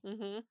somehow.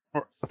 Mm-hmm.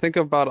 Or think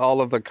about all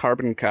of the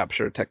carbon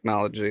capture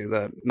technology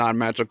that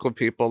non-magical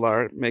people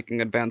are making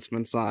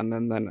advancements on,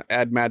 and then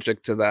add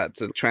magic to that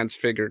to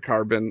transfigure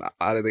carbon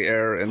out of the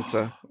air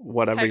into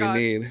whatever you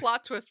need.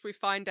 Plot twist: we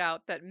find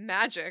out that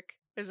magic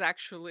is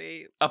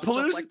actually A just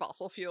pollution? like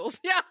fossil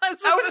fuels. Yeah, I was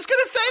just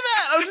gonna say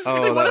that. I was just gonna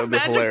Oh, say, what that if would be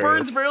magic hilarious.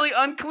 burns fairly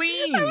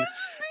unclean? I was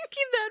just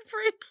thinking that,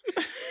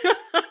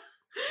 Frankie.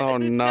 Oh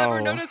It's no.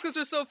 never noticed because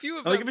there's so few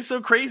of Like, them. it'd be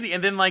so crazy.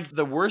 And then, like,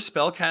 the worse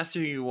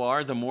spellcaster you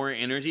are, the more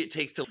energy it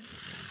takes to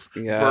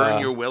Yeah. burn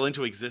your will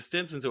into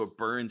existence. And so it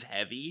burns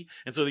heavy.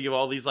 And so you have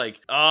all these, like,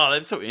 oh,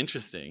 that's so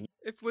interesting.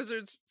 If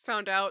wizards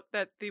found out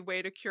that the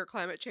way to cure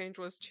climate change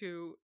was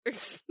to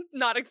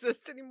not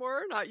exist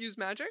anymore, not use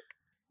magic.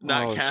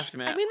 Not Oh, cast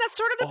magic. I mean, that's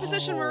sort of the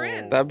position we're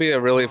in. That'd be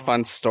a really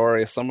fun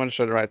story. Someone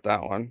should write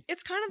that one.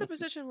 It's kind of the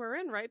position we're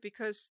in, right?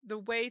 Because the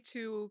way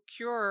to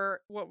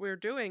cure what we're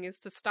doing is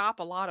to stop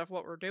a lot of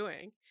what we're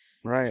doing.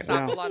 Right.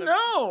 Stop Yeah. a lot of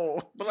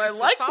No, but I use of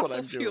like what fossil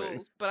I'm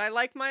doing. But I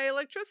like my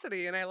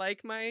electricity and I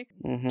like my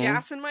Mhm.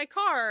 gas in my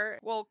car.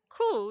 Well,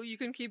 cool. You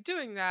can keep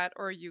doing that,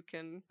 or you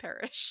can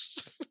perish.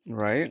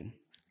 Right.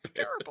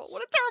 Terrible.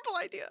 What a terrible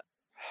idea.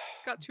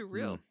 It's got too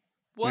real.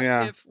 What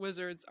Yeah. if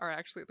wizards are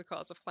actually the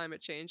cause of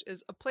climate change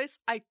is a place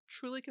I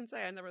truly can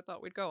say I never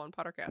thought we'd go on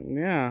Pottercast.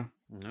 Yeah.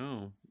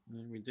 No,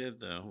 we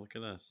did, though. Look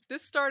at us.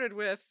 This started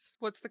with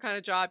what's the kind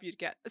of job you'd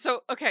get.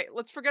 So, okay,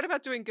 let's forget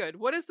about doing good.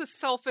 What is the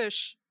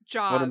selfish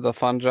job? What are the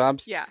fun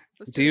jobs? Yeah.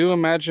 Let's Do you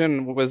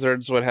imagine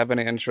wizards would have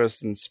any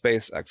interest in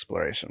space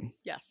exploration?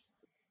 Yes.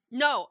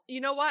 No.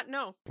 You know what?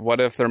 No.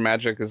 What if their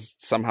magic is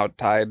somehow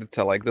tied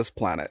to like this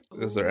planet?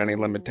 Is there any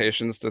Ooh.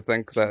 limitations to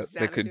think that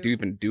they could Xanadu.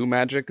 even do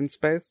magic in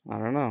space? I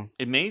don't know.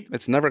 It made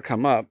It's never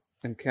come up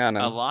in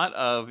canon. a lot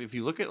of, if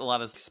you look at a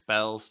lot of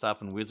spell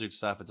stuff and wizard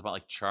stuff, it's about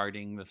like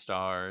charting the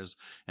stars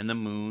and the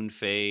moon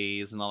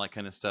phase and all that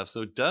kind of stuff.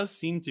 So it does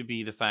seem to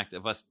be the fact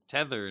of us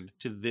tethered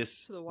to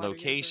this To the wider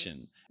location.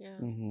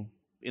 universe. Yeah. Mhm.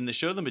 In the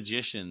show The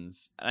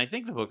Magicians, and I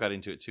think the book got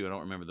into it too, I don't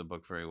remember the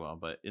book very well,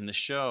 but in the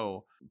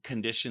show,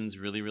 conditions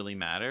really, really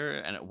matter.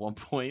 And at one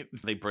point,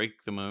 they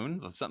break the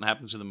moon, something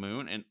happens to the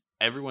moon, and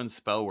everyone's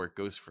spell work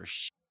goes for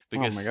shit.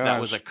 Because my that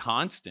was a gosh.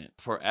 constant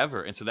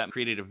forever. And so that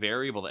created a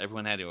variable that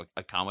everyone had to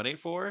accommodate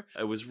for.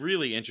 It was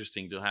really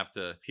interesting to have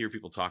to hear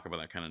people talk about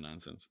that kind of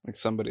nonsense. Like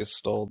somebody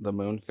stole the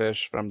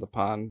moonfish from the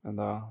pond in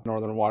the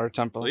Northern Water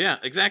Temple. Well, yeah,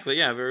 exactly.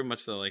 Yeah, very much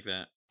so like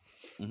that.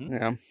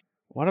 Yeah.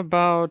 What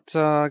about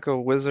like a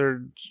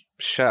wizard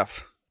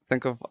chef?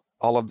 Think of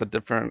all of the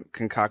different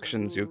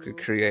concoctions you could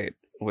Ooh. create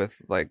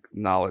with like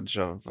knowledge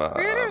of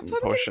Creative pumpkin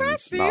potions,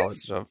 pasties.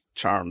 knowledge of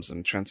charms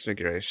and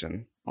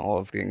transfiguration. All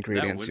of the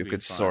ingredients would you be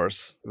could fun.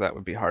 source that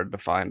would be hard to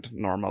find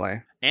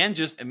normally. And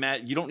just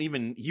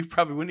imagine, you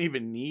probably wouldn't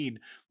even need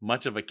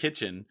much of a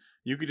kitchen.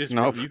 You could just,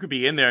 Nope. you could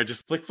be in there,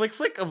 just flick, flick,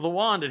 flick of the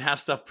wand and have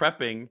stuff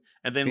prepping.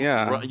 And then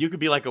Yeah. you could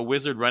be like a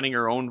wizard running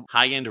your own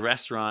high-end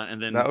restaurant.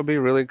 And then That would be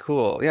really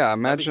cool. Yeah,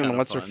 imagine kinda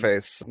what's her fun.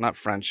 face? Not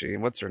Frenchie.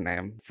 What's her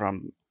name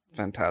from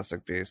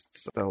Fantastic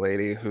Beasts? The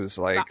lady who's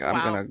like, I'm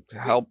Wow. gonna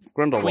help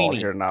Grindelwald Queenie.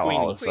 here now.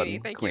 All of a Queenie,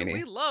 sudden, thank Queenie. you.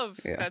 We love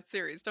Yeah. that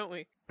series, don't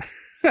we?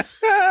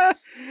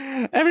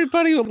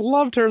 Everybody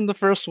loved her in the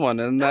first one,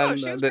 and No, then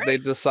she was they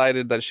great.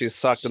 decided that she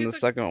sucked in the She's a-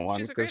 second one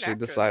she's a because great she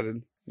actress.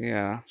 decided,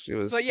 yeah, she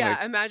was. But yeah,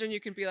 like, imagine you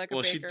can be like a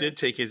well, baker. she did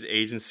take his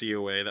agency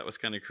away. That was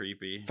kind of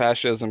creepy.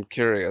 fascism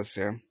curious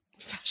here.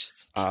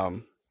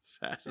 Fascism.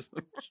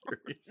 Fascism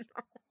curious.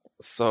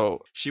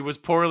 So She was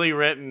poorly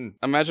written.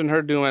 imagine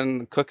her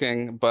doing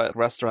cooking, but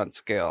restaurant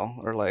scale,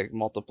 or like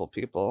multiple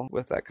people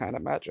with that kind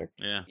of magic.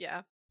 Yeah.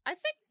 Yeah. I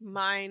think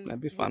mine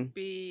That'd be would fun.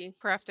 be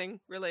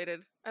crafting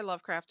related. I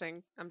love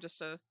crafting. I'm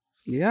just a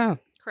Yeah,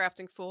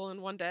 crafting fool,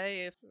 and one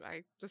day if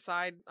I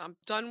decide I'm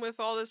done with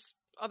all this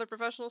other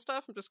professional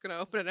stuff, I'm just gonna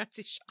open an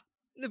Etsy shop.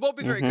 It won't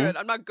be very Mhm. good.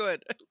 I'm not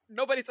good.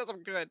 Nobody says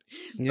I'm good.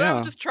 But I yeah.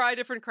 would just try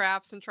different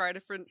crafts and try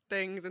different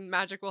things, and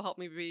magic will help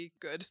me be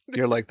good.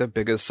 You're like the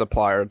biggest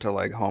supplier to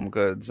like home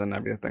goods and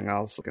everything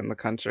else in the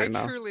country I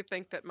now. truly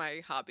think that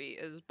my hobby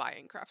is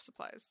buying craft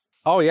supplies.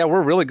 Oh yeah,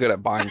 we're really good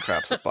at buying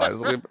craft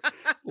supplies. We're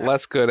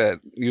less good at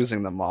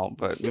using them all,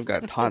 but we've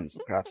got tons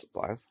of craft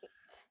supplies.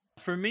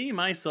 For me,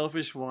 my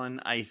selfish one,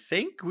 I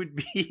think, would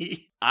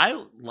be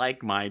I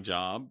like my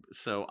job,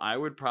 so I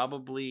would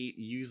probably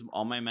use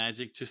all my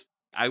magic just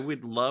I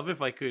would love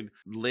if I could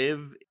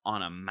live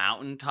on a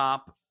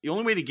mountaintop. The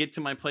only way to get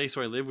to my place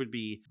where I live would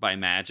be by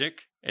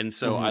magic. And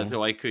so,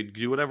 I could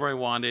do whatever I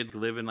wanted,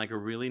 live in like a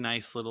really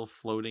nice little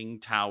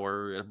floating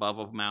tower above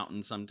a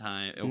mountain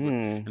sometime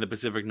in the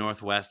Pacific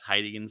Northwest,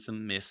 hiding in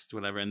some mist,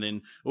 whatever. And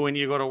then when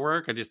you go to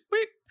work,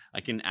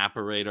 I can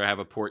apparate or have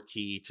a port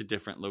key to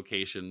different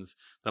locations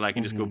that I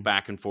can just go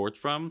back and forth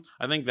from.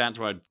 I think that's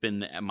what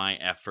been my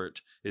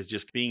effort, is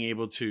just being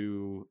able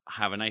to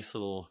have a nice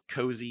little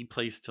cozy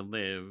place to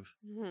live.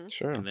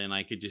 Sure. And then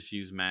I could just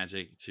use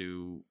magic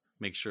to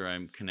make sure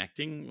I'm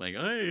connecting. Like,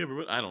 hey,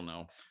 everybody, I don't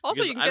know.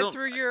 Also, Because you can I get don't-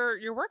 through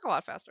your work a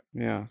lot faster.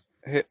 Yeah.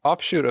 Hey,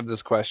 offshoot of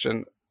this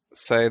question,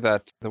 say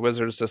that the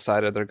wizards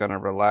decided they're going to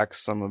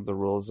relax some of the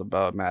rules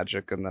about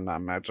magic in the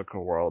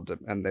non-magical world,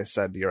 and they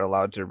said you're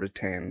allowed to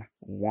retain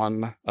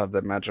one of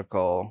the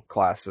magical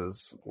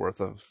classes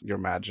worth of your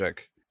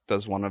magic.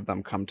 Does one of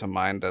them come to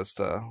mind as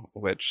to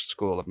which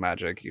school of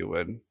magic you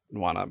would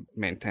want to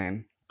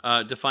maintain?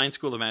 Define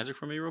School of Magic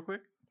for me real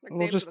quick. Like, We'll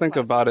names just of the think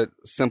about classes.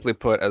 it simply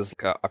put as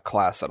a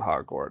class at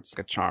Hogwarts,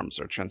 like a charms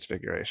or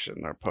transfiguration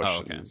or okay.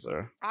 potions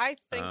or. I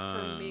think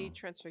for me, Oh.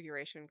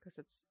 Transfiguration, because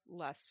it's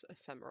less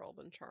ephemeral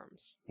than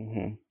Charms.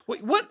 Mhm.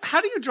 Wait, what? How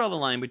do you draw the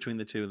line between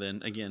the two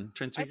then? Again, I think a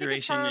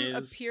Transfiguration charm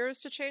is...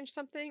 appears to change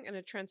something, and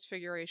a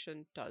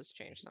transfiguration does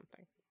change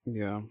something.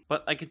 Yeah.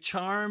 But like a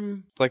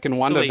charm... Like in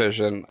wait.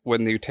 WandaVision,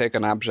 when you take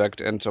an object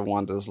into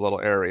Wanda's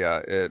little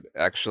area, it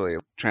actually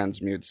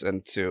transmutes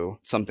into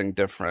something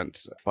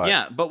different. But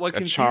yeah, but what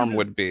a charm confuses...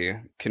 would be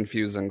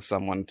confusing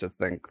someone to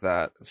think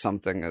that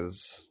something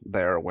is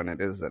there when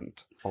it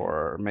isn't,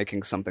 or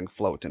making something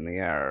float in the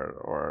air,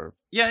 or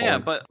Yeah,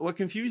 points. but what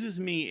confuses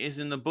me is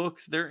in the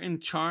books, they're in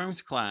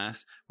Charms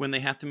class when they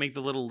have to make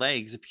the little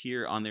legs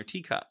appear on their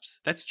teacups.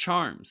 That's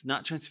Charms,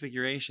 not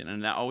Transfiguration,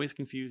 and that always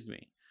confused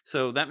me.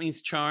 So that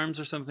means Charms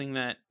or something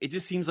that... It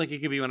just seems like it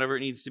could be whatever it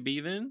needs to be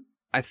then?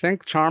 I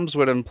think charms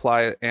would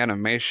imply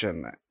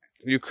animation.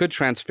 You could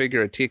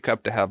transfigure a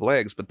teacup to have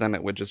legs, but then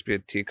it would just be a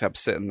teacup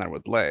sitting there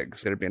with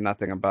legs. There'd be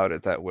nothing about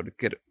it that would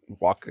get it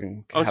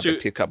walking, Oh, have so- the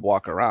teacup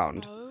walk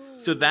around.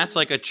 So that's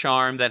like a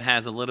charm that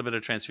has a little bit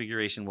of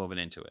Transfiguration woven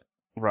into it.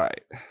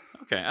 Right.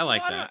 Okay, I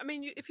like Well, that. I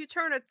mean, if you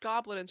turn a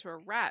goblin into a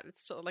rat,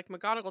 it's still like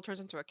McGonagall turns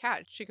into a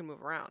cat. She can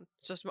move around.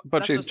 It's just, But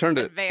that's she just turned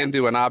it advanced.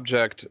 into an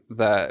object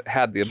that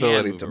had the Can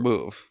ability move to around.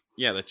 move.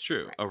 Yeah, that's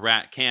true. Right. A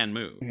rat can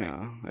move.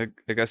 Yeah.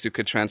 I guess you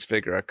could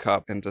transfigure a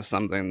cup into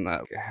something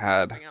that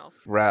had Something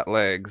else. rat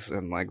legs,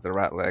 and like the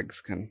rat legs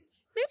can.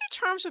 Maybe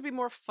charms would be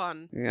more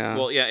fun. Yeah.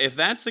 Well, yeah, if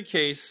that's the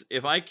case,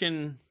 if I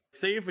can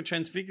say if a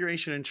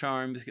Transfiguration and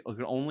Charms can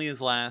only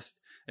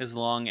last as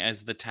long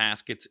as the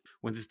task gets...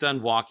 When it's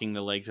done walking,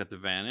 the legs have to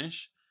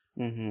vanish.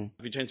 Mm-hmm.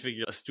 If you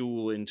transfigure a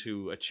stool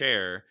into a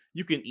chair,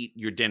 you can eat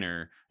your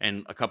dinner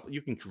and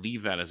you can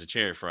leave that as a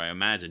chair for, I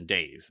imagine,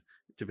 days,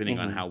 depending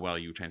on Mhm. how well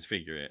you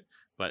transfigure it.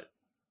 But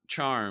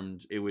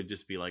Charmed, it would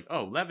just be like,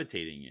 oh,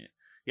 levitating it.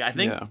 Yeah, I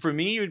think Yeah. for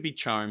me, it would be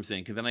Charms then,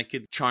 because then I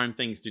could charm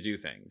things to do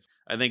things.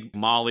 I think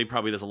Molly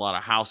probably does a lot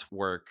of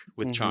housework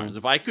with Mhm. charms.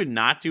 If I could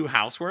not do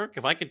housework,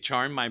 if I could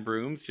charm my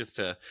brooms just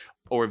to,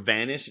 or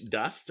vanish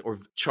dust, or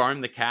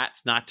charm the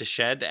cats not to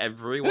shed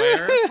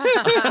everywhere,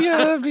 Yeah,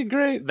 that'd be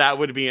great. that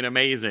would be an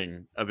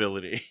amazing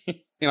ability.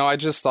 You know, I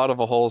just thought of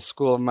a whole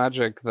school of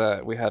magic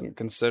that we hadn't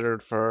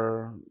considered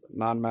for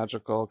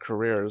non-magical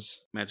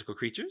careers. Magical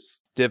creatures?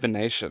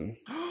 Divination.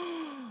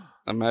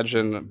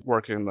 Imagine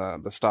working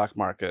the stock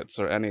markets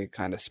or any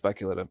kind of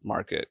speculative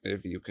market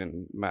if you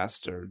can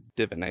master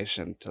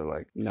divination to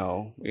like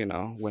know,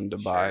 when to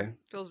buy. Sure.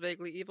 Feels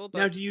vaguely evil, but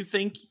Now, do you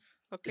think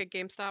okay,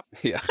 GameStop.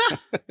 Yeah.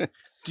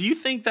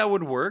 that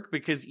would work?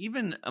 Because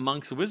even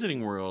amongst the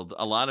wizarding world,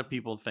 a lot of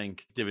people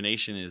think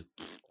divination is...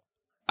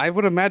 I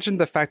would imagine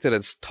the fact that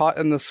it's taught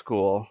in the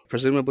school,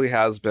 presumably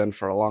has been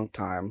for a long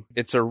time,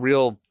 it's a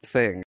real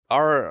thing.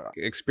 Our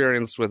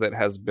experience with it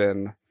has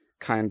been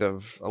kind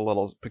of a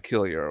little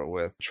peculiar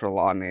with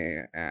Trelawney,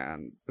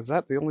 and is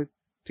that the only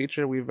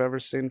teacher we've ever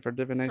seen for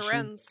divination?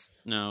 Ferenz.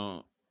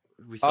 No,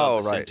 we saw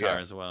Oh, the right, centaur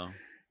yeah. as well.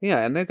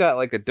 Yeah, and they got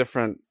like a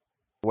different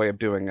way of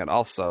doing it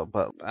also,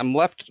 but I'm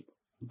left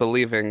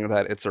believing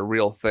that it's a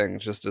real thing,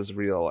 just as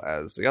real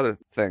as the other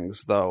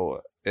things,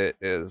 though it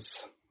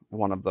is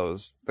one of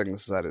those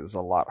things that is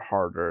a lot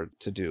harder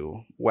to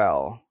do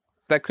well.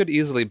 That could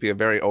easily be a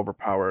very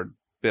overpowered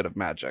bit of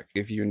magic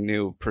if you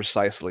knew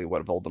precisely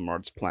what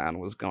Voldemort's plan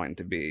was going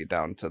to be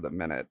down to the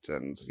minute,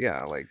 and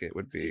yeah, like it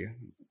would be.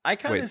 I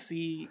kind Wait.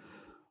 of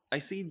I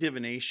see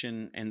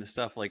divination and the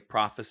stuff like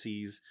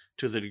prophecies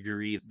to the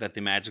degree that the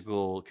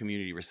magical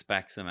community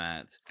respects them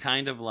at,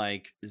 kind of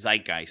like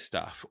zeitgeist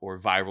stuff or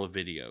viral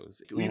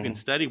videos. You can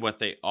study what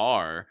they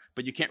are,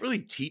 but you can't really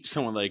teach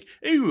someone like,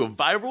 hey, a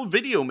viral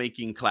video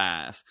making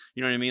class.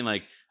 You know what I mean?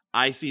 Like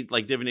I see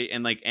like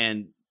divination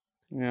and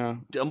Yeah.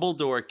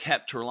 Dumbledore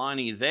kept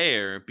Trelawney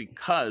there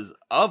because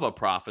of a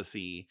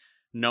prophecy,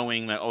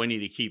 knowing that, oh, I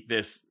need to keep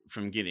this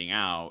from getting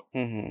out.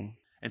 Mm-hmm.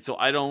 And so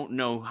I don't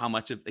know how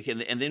much of...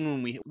 And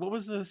then what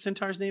was the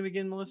centaur's name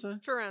again,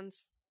 Melissa?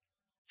 Ferenz.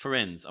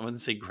 Ferenz. I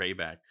wouldn't say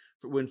Greyback.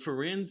 when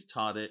Firenze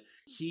taught it,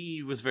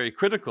 he was very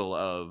critical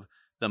of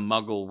the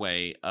Muggle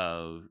way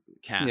of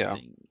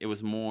casting. It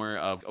was more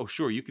of, oh,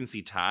 sure, you can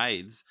see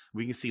tides.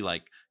 We can see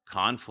like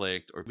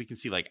conflict, or we can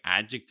see like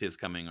adjectives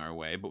coming our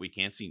way, but we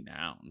can't see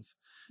nouns.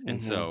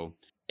 And so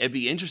it'd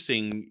be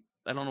interesting.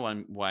 I don't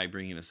know why I'm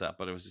bringing this up,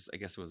 but it was just, I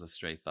guess it was a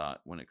stray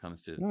thought when it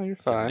comes to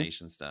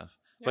divination stuff.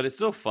 Yep. But it's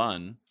still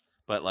fun.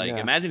 But like,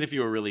 imagine if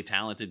you were a really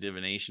talented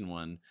divination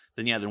one,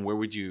 then where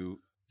would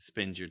you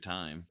spend your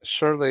time?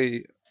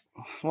 Surely,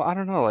 well, I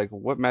don't know, like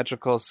what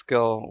magical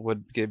skill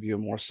would give you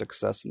more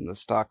success in the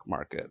stock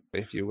market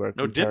if you were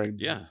comparing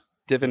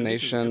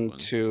divination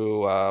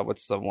to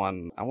what's the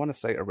one? I want to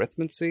say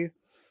arithmancy.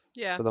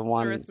 Yeah, the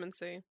one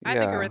arithmancy. I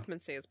think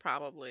arithmancy is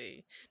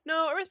probably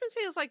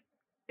arithmancy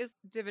is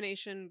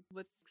divination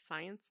with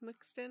science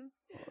mixed in.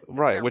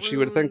 Right, which you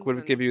would think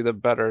would give you the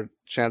better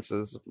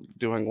chances of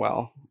doing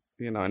well.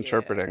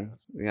 Interpreting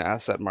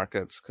asset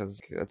markets, because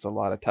it's a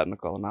lot of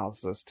technical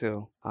analysis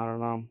too. I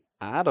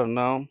don't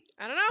know.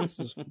 This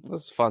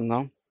is fun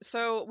though.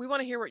 So we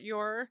want to hear what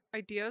your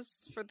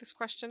ideas for this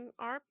question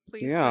are.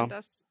 Please send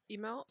us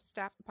email,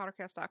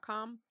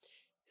 staff@pottercast.com.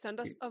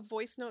 Send us a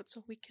voice note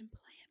so we can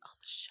play it on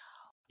the show.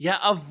 Yeah,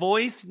 a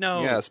voice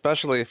note. Yeah,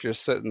 especially if you're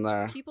sitting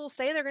there. People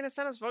say they're going to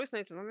send us voice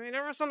notes, and then they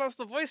never send us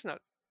the voice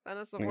notes. Send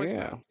us the voice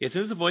note. Yeah,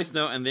 send us a voice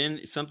note, and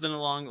then something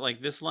along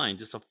like this line,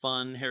 just a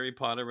fun Harry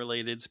Potter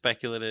related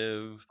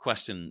speculative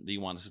question that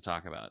you want us to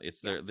talk about.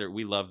 It's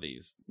we love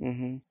these.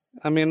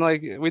 I mean,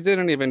 like, we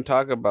didn't even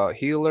talk about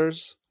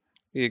healers.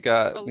 You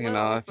got,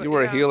 if you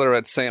were a healer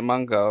at St.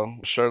 Mungo,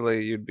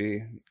 surely you'd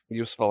be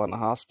useful in a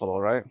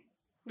hospital, right?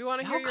 We want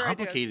to hear your ideas. How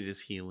complicated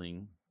is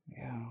healing?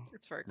 Yeah.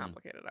 It's very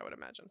complicated, I would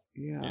imagine.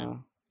 Yeah.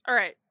 All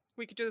right.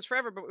 We could do this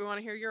forever, but we want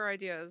to hear your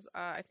ideas.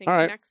 I think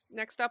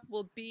next up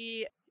will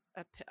be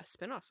a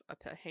spinoff of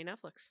Hey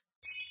Netflix.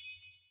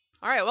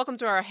 All right. Welcome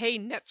to our Hey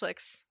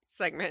Netflix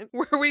segment,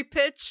 where we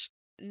pitch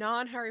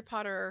non-Harry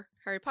Potter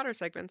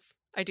segments,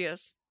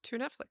 ideas to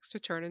Netflix to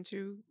turn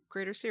into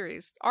greater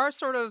series. Our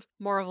sort of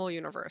Marvel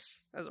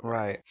universe, as it were.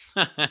 Right.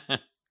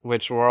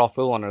 Which we're all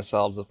fooling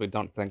ourselves if we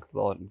don't think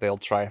they'll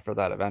try for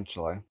that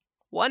eventually.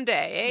 One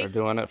day, eh? They're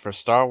doing it for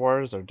Star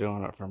Wars. They're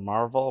doing it for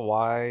Marvel.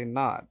 Why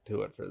not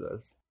do it for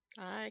this?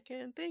 I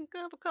can think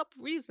of a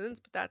couple reasons,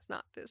 but that's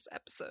not this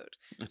episode.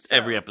 It's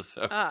every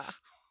episode.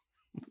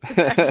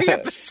 It's every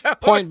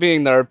episode. Point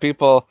being, there are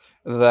people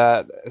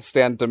that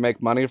stand to make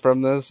money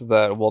from this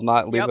that will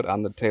not leave it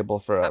on the table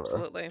forever.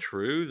 Absolutely.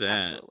 True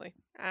that.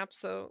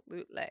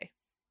 Absolutely.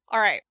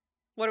 All right.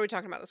 What are we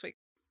talking about this week?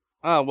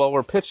 Well,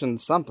 we're pitching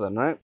something,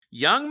 right?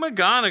 Young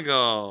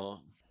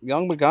McGonagall.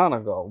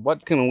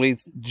 What can we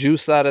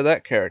juice out of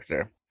that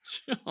character?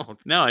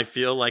 Now I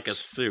feel like a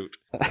suit.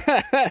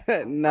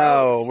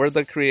 No, we're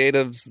the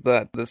creatives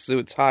that the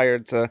suit's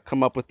hired to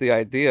come up with the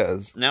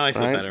ideas. Now I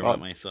feel better about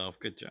myself.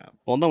 Good job.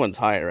 Well, no one's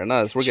hiring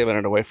us. We're giving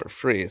it away for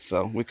free,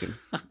 so we can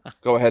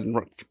go ahead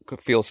and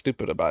feel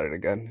stupid about it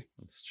again.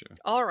 That's true.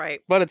 All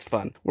right. But it's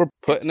fun. We're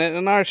putting it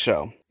in our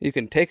show. You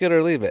can take it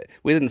or leave it.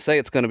 We didn't say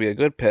it's going to be a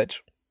good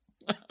pitch.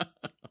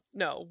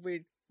 No,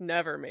 we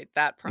never made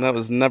that promise. That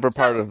was never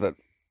part of it.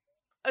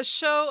 A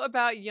show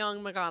about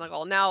young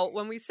McGonagall. Now,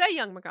 when we say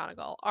young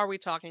McGonagall, are we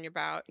talking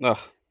about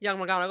young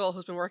McGonagall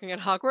who's been working at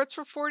Hogwarts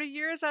for 40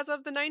 years as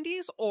of the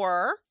 90s,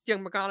 or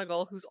young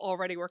McGonagall who's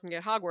already working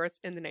at Hogwarts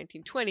in the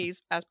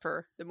 1920s as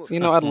per the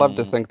movie? I'd love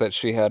to think that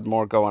she had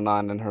more going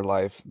on in her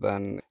life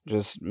than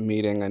just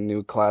meeting a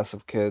new class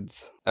of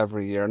kids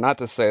every year. Not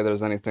to say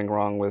there's anything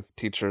wrong with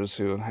teachers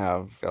who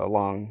have a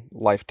long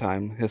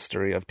lifetime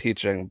history of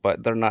teaching,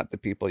 but they're not the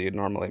people you'd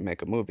normally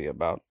make a movie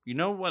about. You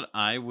know what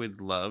I would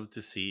love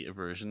to see a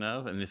version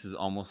of, and this is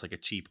almost like a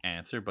cheap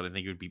answer, but I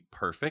think it would be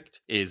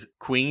perfect, is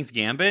Queen's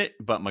Gambit,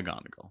 but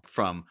McGonagall.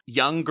 From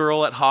young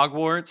girl at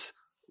Hogwarts,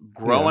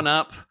 growing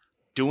up,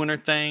 doing her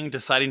thing,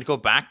 deciding to go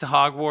back to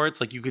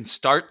Hogwarts. Like, you can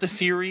start the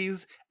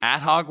series at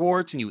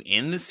Hogwarts and you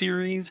end the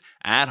series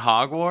at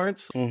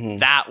Hogwarts.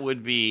 That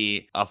would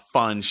be a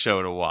fun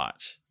show to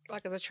watch.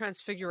 Like as a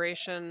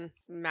transfiguration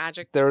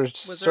magic there wizard,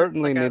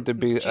 certainly like need to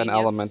be an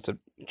element of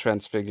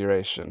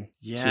transfiguration.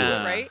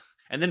 Yeah. Right?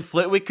 And then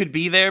Flitwick could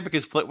be there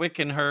because Flitwick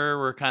and her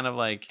were kind of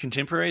like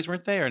contemporaries,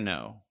 weren't they, or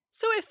no?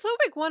 So if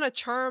Flitwick won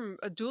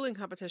a dueling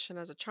competition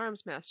as a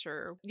charms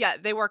master,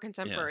 they were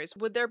contemporaries.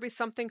 Would there be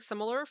something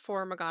similar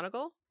for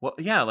McGonagall? Well,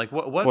 yeah, like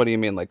what? What do you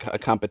mean, like a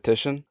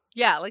competition?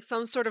 Yeah, like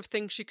some sort of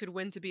thing she could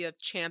win to be a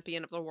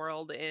champion of the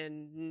world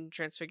in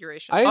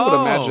Transfiguration. I would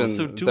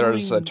imagine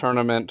there's a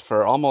tournament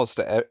for almost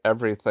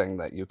everything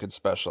that you could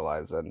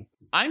specialize in.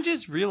 I'm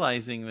just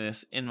realizing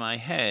this in my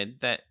head,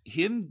 that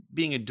him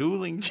being a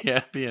dueling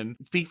champion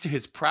speaks to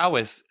his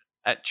prowess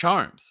at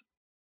charms.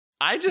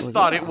 I just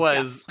thought it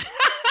was...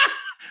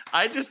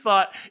 I just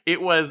thought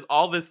it was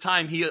all this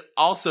time he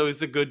also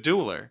is a good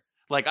dueler.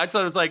 Like, I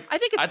thought it was like... I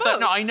think it's both.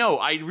 No, I know.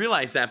 I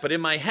realized that. But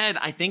in my head,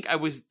 I think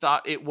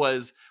thought it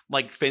was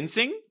like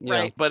fencing.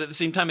 Right. But at the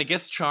same time, I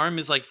guess charm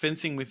is like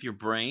fencing with your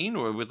brain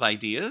or with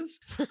ideas.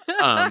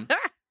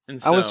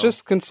 And I was so-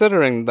 just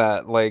considering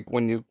that, like,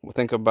 when you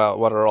think about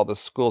what are all the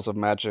schools of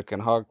magic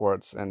in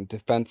Hogwarts, and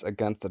Defense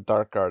Against the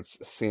Dark Arts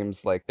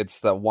seems like it's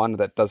the one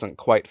that doesn't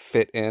quite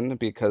fit in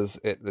because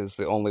it is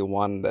the only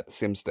one that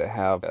seems to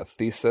have a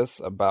thesis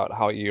about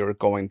how you're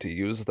going to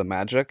use the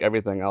magic.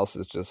 Everything else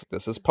is just,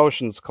 this is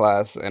potions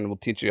class, and we'll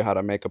teach you how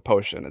to make a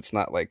potion. It's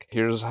not like,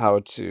 here's how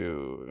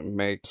to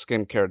make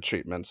skincare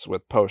treatments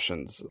with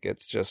potions.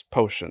 It's just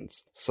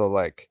potions. So,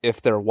 like,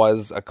 if there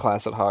was a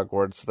class at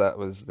Hogwarts that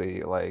was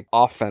the, like,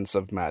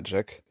 offensive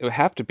magic, it would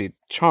have to be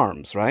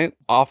charms, right?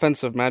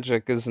 Offensive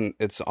magic isn't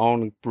its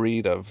own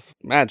breed of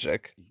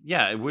magic.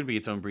 Yeah, it would be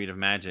its own breed of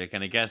magic.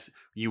 And I guess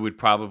you would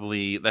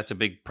probably, that's a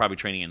big, probably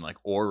training in like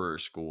Auror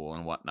school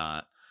and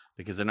whatnot,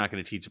 because they're not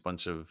going to teach a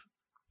bunch of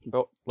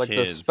But, like, the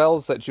kids.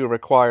 spells that you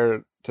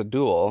require to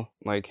duel,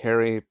 like,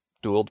 Harry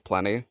dueled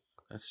plenty.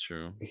 That's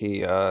true.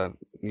 He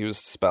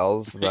used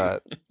spells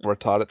that were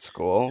taught at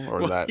school, or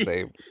Well, that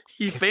they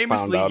He found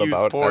famously out used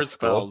about poor at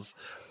school. spells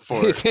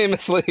for He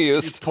famously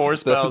used poor the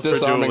spells for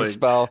disarming dueling.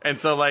 spell And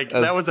so, like,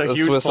 as that was a a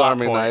huge Swiss plot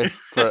Army point. knife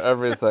for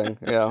everything.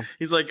 Yeah,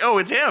 He's like, oh,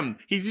 it's him.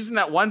 He's using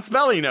that one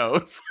spell he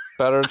knows.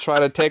 better try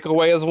to take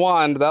away his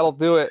wand. That'll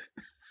do it.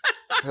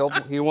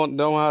 He won't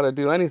know how to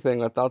do anything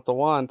without the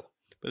wand.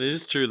 But it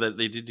is true that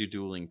they did do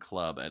dueling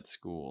club at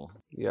school.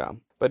 Yeah,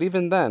 but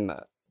even then,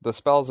 the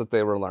spells that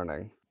they were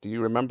learning, do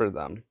you remember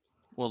them?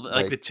 Well, like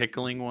Like- the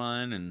tickling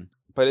one and...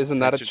 But isn't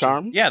that a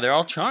charm? Yeah, they're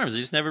all charms.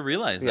 You just never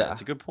realized that. Yeah. It's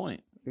a good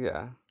point.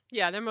 Yeah.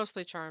 Yeah, they're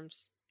mostly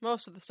charms.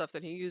 Most of the stuff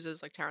that he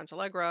uses, like Terrence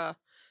Allegra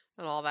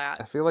and all I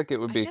that. feel like it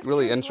would I be guess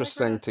really Terrence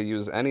interesting Allegra- to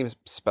use any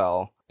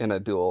spell in a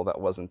duel that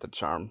wasn't a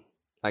charm.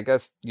 I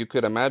guess you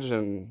could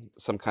imagine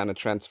some kind of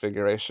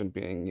transfiguration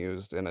being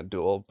used in a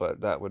duel, but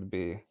that would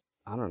be,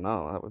 I don't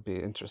know, that would be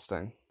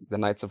interesting. The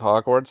Knights of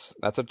Hogwarts,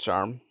 that's a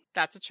charm.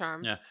 That's a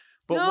charm. Yeah.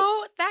 But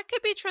no, that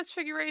could be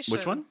Transfiguration.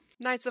 which one?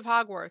 Knights of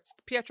Hogwarts,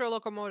 Pietro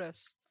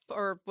Locomotus,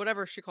 or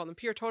whatever she called him,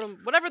 Pier Totem,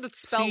 whatever the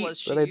spell See, was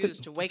she but I did-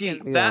 used to See,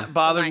 awaken. Yeah. that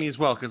bothered me Nice. as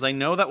well, because I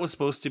know that was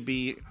supposed to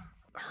be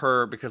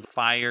her, because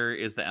fire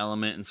is the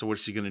element, and so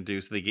what's she going to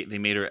do? So they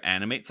made her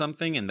animate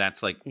something, and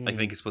that's like, I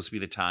think is supposed to be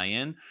the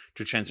tie-in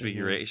to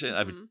Transfiguration.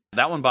 Mhm.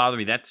 That one bothered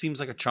me. That seems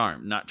like a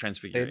charm, not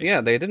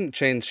Transfiguration. They didn't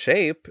change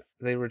shape,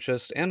 they were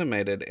just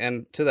animated.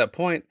 And to that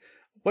point,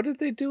 what did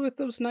they do with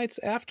those knights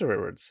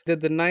afterwards?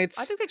 Did the knights,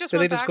 I think they just did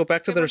they went just go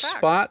back to they their went back.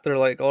 spot? They're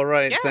like, all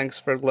right, Yeah. thanks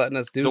for letting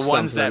us do The something.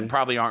 ones that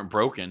probably aren't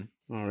broken.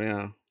 Oh,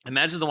 yeah.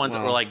 Imagine the ones that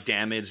were Wow. like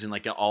damaged and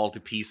like all to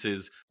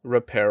pieces.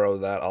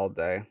 Reparo that all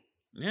day.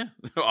 Yeah,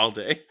 all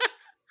day.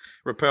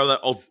 Repair that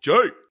all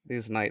day.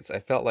 These knights, I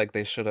felt like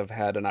they should have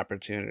had an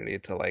opportunity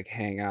to, like,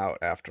 hang out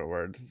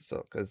afterward.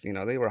 So, because, you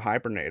know, they were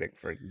hibernating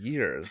for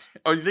years.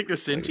 Oh, you think they're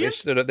Like,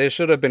 sentient? they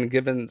should have been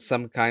given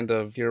some kind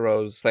of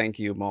heroes thank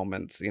you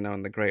moments, you know,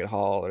 in the Great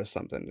Hall or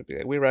something, to be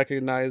like, we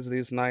recognize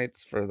these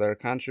knights for their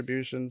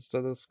contributions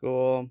to the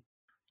school.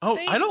 Oh,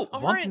 They I don't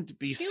want them aren't to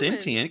be human.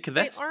 sentient, because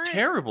They that's aren't-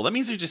 terrible. That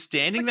means they're just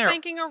It's standing like there.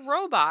 thanking a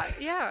robot.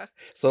 Yeah.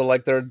 So,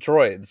 like, they're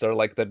droids. They're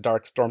like the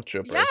Dark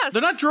Stormtroopers. Yes.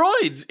 They're not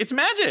droids. It's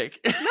magic.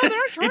 No, they're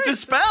not It's a droids.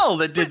 spell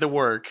that did the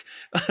work.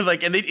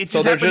 Like, and it So just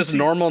they're happened just to-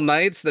 normal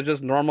knights? They're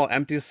just normal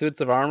empty suits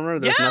of armor?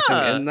 There's Yeah.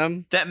 nothing in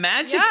them? That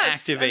magic Yes,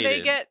 activated. and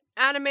they get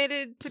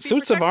animated to be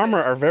Suits of protected.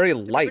 armor are very be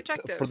light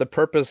protective. for the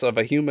purpose of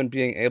a human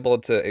being able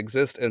to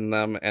exist in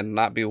them and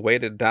not be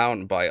weighted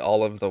down by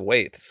all of the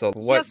weight. So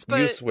what Yes,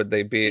 but use would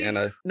they be in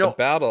a No.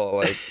 battle?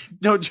 Like,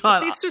 No,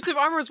 John. These suits of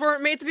armors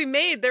weren't made to be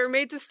made. They were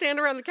made to stand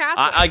around the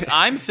castle.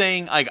 I'm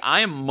saying, like,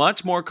 I am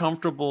much more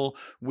comfortable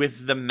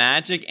with the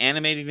magic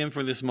animating them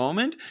for this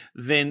moment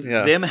than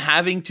Yeah. them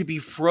having to be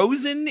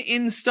frozen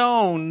in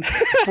stone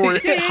for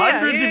Yeah,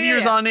 hundreds of yeah,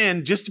 years yeah. on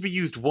end just to be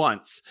used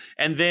once,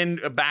 and then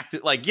back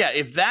to, like, yeah,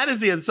 if that is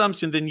the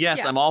assumption, then yes,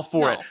 Yeah, I'm all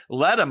for it. no.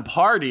 Let them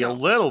party a No.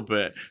 little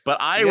bit, but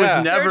I Yeah. was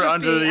They're never just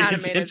under being the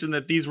animated. intention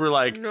that these were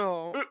like.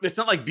 no. It's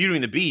not like Beauty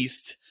and the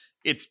Beast.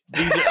 It's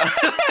these.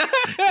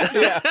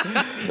 yeah.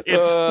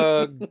 It's.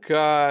 Oh,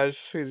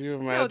 gosh. Could you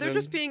imagine? No, they're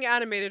just being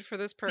animated for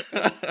this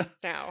purpose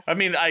now. I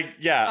mean, I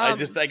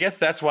guess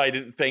that's why I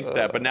didn't think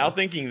that. But now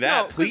thinking No,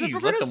 that, 'cause if please we're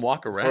let gonna them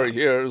walk For around.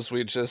 years,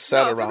 we just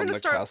sat No, if we're around gonna the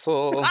start-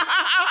 castle.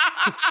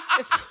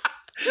 If-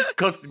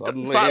 Because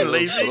Suddenly, fun, those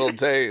lazy. little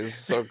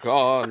days are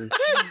gone.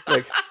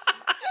 Like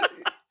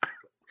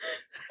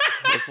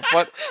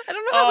what? I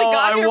don't know how we Oh,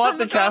 got I here want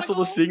from the castle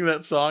to McGonagall. sing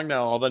that song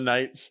now all the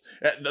nights.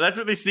 That's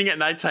what they sing at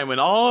nighttime when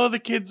all the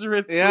kids are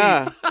asleep.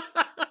 Yeah.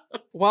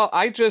 Well,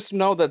 I just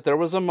know that there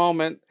was a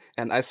moment,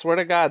 and I swear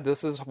to God,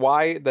 this is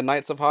why the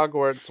Knights of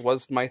Hogwarts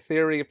was my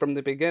theory from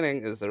the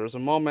beginning, is there was a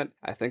moment,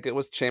 I think it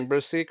was Chamber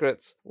of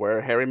Secrets,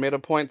 where Harry made a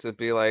point to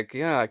be like,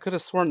 yeah, I could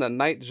have sworn the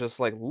knight just,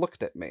 like,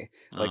 looked at me.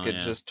 Like, Oh, it yeah.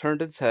 just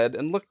turned its head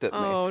and looked at me.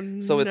 Oh,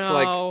 So it's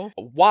like, no.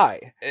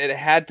 why? It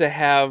had to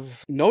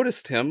have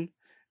noticed him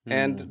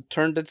and Hmm.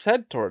 turned its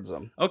head towards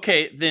him.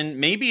 Okay,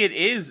 then maybe it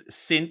is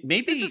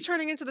maybe This is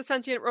turning into the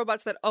sentient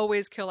robots that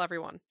always kill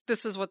everyone.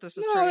 This is what this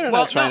is No, turning they're into.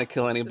 not trying to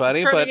kill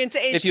anybody, turning but into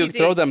if you HTD.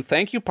 throw them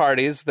thank you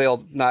parties,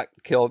 they'll not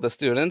kill the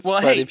students.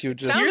 Well, but hey, if you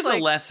just Sounds here's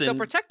like a lesson they'll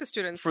protect the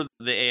students. for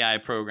the AI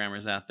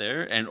programmers out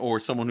there and or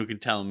someone who can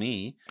tell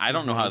me. I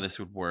don't know how this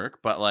would work,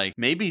 but like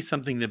maybe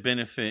something the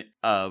benefit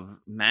of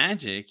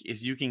magic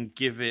is you can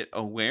give it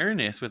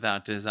awareness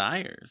without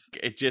desires.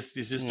 It just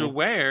is just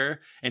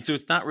aware, and so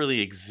it's not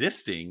really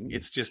existing.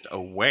 It's just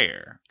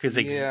aware. Because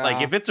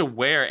like if it's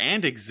aware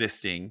and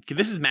existing,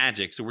 this is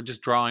magic, so we're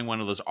just drawing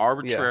one of those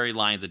arbitrary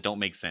lines that don't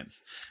make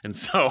sense. And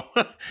so,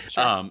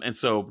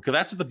 because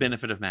that's what the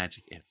benefit of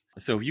magic is.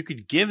 So if you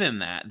could give him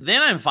that,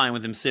 then I'm fine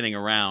with him sitting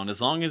around as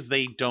long as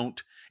they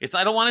don't.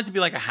 I don't want it to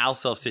be like a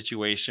house elf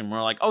situation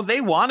where like, oh,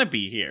 they want to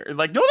be here.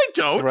 Like, no, they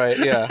don't. Right,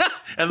 yeah.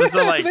 And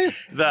so like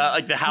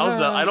the house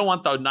elf, I don't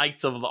want the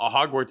Knights of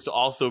Hogwarts to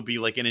also be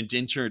like an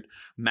indentured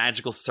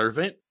magical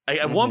servant.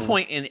 At one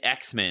point in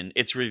X-Men,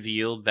 it's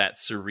revealed that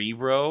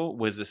Cerebro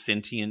was a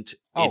sentient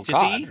entity.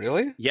 God,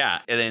 really?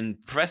 Yeah. And then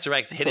Professor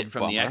X hid it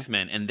from the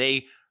X-Men, and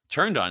they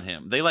turned on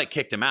him. They like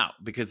kicked him out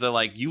because they're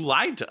like, you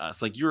lied to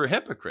us. Like, you're a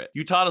hypocrite.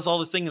 You taught us all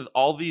this thing.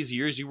 All these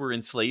years you were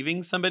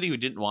enslaving somebody who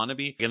didn't want to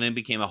be, and then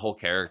became a whole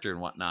character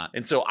and whatnot.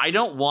 And so I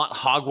don't want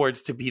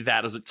Hogwarts to be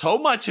that. So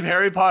much of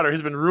Harry Potter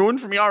has been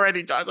ruined for me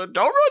already, John. So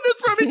don't ruin this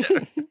for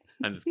me.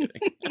 I'm just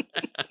kidding.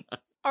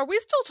 Are we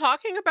still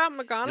talking about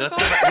McGonagall?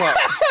 Well,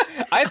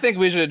 I think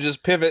we should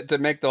just pivot to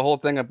make the whole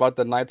thing about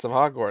the Knights of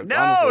Hogwarts. No,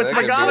 honestly. it's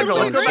McGonagall.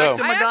 Let's go back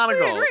to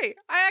McGonagall.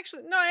 I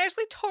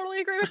actually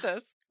totally agree with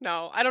this.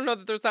 No, I don't know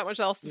that there's that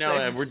much else to say.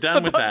 No, we're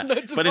done with that. But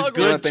it's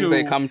good I think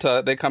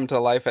they come to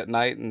life at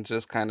night and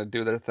just kind of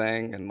do their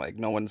thing, and like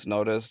no one's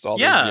noticed all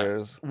these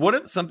years. What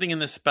if something in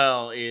the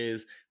spell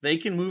is they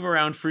can move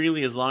around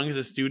freely as long as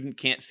a student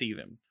can't see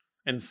them.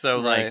 And so,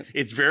 like,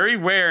 it's very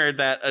rare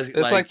that...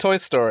 it's like Toy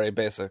Story,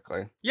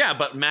 basically. Yeah,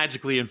 but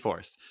magically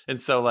enforced.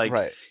 And so, like,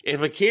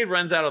 if a kid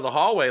runs out of the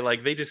hallway,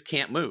 like, they just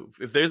can't move.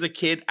 If there's a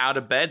kid out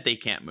of bed, they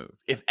can't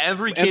move. If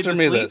every kid's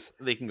asleep,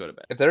 they can go to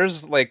bed. If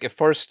there's, like, a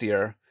first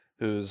year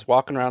who's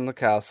walking around the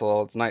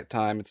castle, it's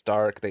nighttime, it's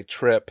dark, they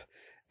trip,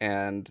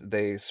 and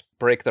they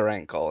break their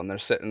ankle, and they're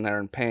sitting there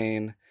in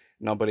pain...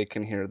 Nobody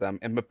can hear them,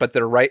 but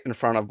they're right in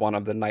front of one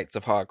of the Knights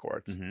of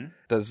Hogwarts. Mm-hmm.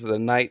 Does the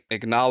knight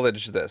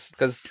acknowledge this?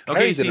 Because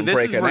Harry didn't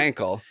break an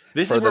ankle.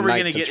 This is where we're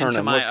going to get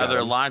into my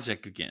other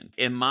logic again.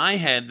 In my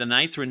head, the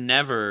Knights were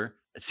never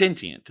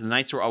sentient. The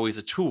Knights were always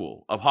a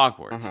tool of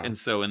Hogwarts. And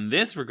so in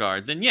this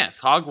regard, then yes,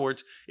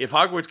 Hogwarts, if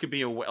Hogwarts could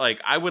be,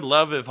 I would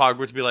love if Hogwarts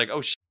would be like,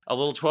 oh, a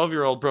little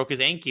 12-year-old broke his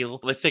ankle.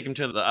 Let's take him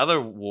to the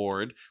other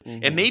ward.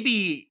 And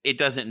maybe it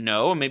doesn't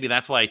know. And maybe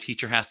that's why a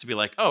teacher has to be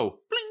like, oh,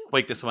 bling,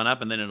 wake this one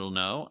up and then it'll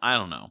know. I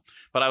don't know.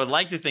 But I would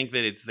like to think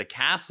that it's the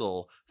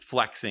castle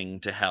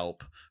flexing to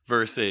help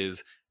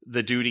versus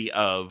the duty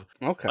of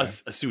a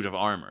suit of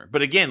armor.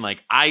 But again,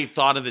 like, I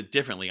thought of it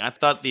differently. I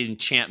thought the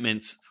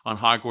enchantments on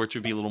Hogwarts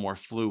would be a little more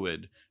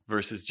fluid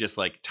versus just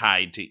like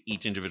tied to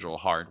each individual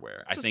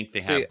hardware. I think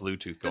they have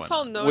Bluetooth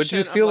going on. Would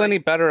you feel any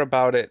better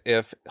about it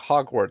if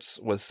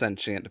Hogwarts was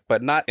sentient,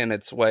 but not in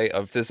its way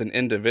of this an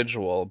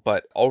individual,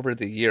 but over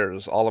the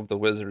years, all of the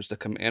wizards that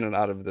come in and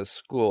out of this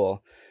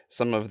school,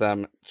 some of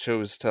them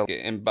chose to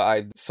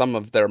imbibe some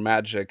of their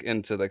magic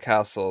into the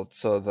castle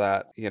so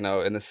that,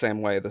 in the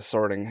same way the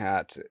Sorting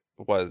Hat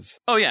was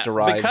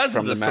derived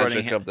from the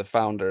magic of the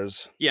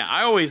founders. Yeah,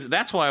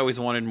 that's why I always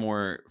wanted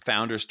more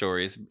founder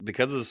stories.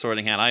 Because of the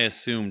Sorting Hat, I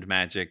assumed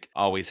magic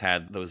always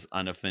had those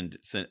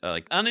unintended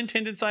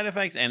side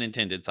effects and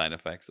intended side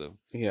effects of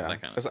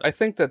that kind of stuff. I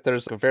think that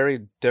there's a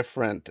very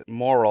different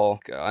moral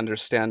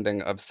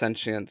understanding of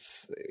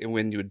sentience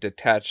when you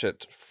detach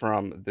it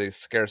from the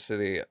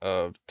scarcity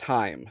of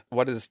time.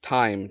 What is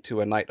time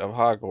to a Knight of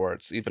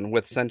Hogwarts, even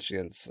with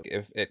sentience,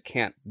 if it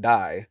can't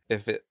die,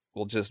 if it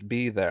will just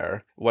be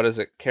there? What does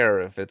it care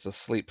if it's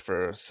asleep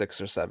for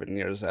 6 or 7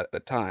 years at the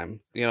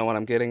time? You know what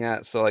I'm getting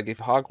at? So like if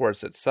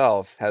Hogwarts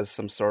itself has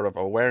some sort of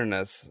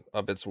awareness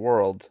of its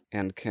world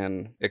and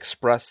can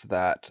express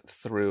that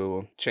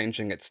through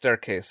changing its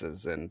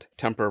staircases and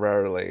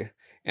temporarily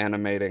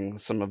animating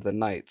some of the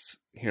knights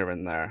here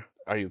and there,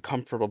 are you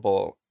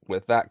comfortable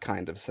with that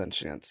kind of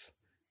sentience,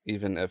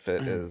 even if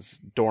it is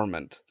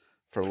dormant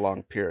for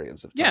long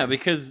periods of time? Yeah,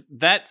 because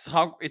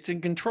it's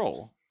in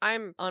control.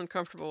 I'm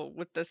uncomfortable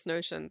with this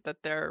notion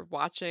that they're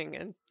watching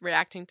and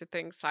reacting to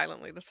things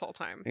silently this whole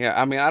time.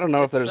 Yeah, I mean, I don't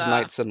know if there's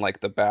knights in like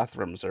the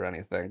bathrooms or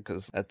anything,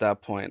 because at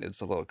that point it's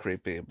a little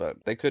creepy,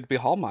 but they could be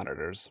hall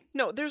monitors.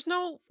 No,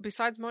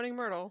 besides Moaning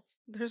Myrtle,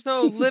 there's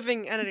no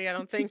living entity, I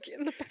don't think,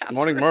 in the bathroom.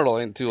 Moaning Myrtle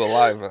ain't too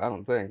alive, I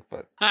don't think,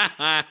 but...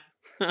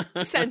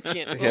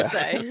 Sentient, we'll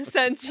say.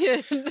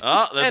 Sentient.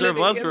 Oh, that's our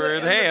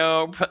buzzword.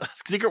 Hey-o,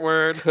 secret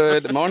word.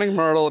 Could Moaning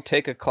Myrtle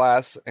take a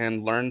class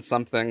and learn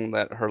something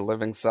that her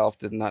living self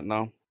did not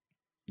know?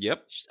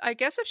 Yep. I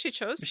guess if she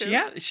chose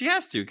to. She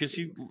has to, because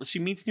she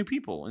meets new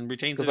people and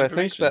retains that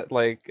information. Because I think that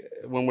like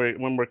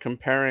when we're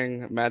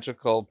comparing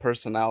magical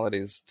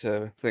personalities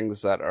to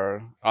things that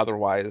are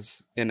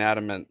otherwise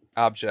inanimate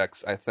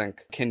objects, I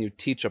think, can you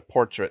teach a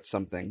portrait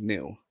something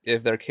new?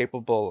 If they're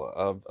capable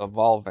of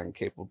evolving,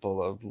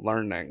 capable of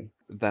learning,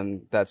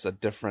 then that's a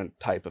different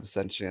type of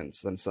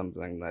sentience than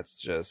something that's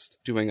just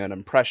doing an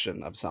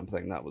impression of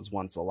something that was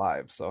once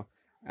alive. So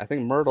I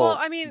think Myrtle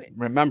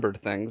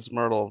remembered things.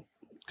 Myrtle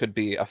could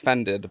be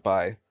offended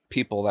by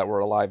people that were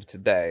alive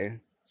today.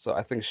 So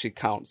I think she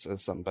counts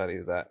as somebody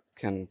that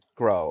can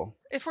grow.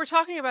 If we're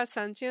talking about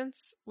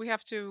sentience, we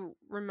have to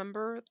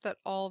remember that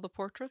all the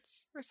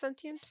portraits are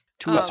sentient.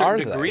 To a Are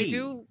certain they? degree. They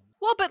do.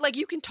 Well, but like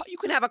you can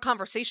have a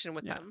conversation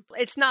with them.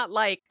 It's not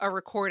like a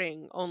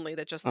recording only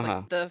that just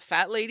like the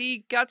fat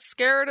lady got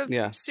scared of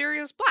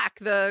Sirius Black.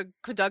 The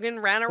Cadogan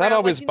ran around. That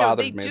always like,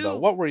 bothered me though.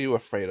 What were you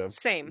afraid of?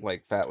 Same.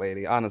 Like fat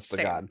lady, honest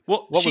to God.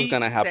 Well, what was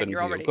going to happen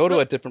to you? Go to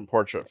a different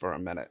portrait for a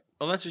minute.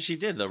 Well, that's what she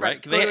did, though, Right.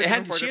 right? Go to a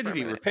different She portrait had to for a be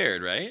minute.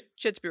 repaired, right?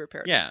 She had to be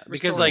repaired. Yeah,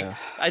 because Restored. like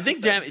I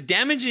think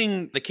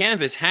damaging the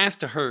canvas has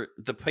to hurt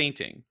the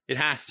painting. It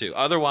has to.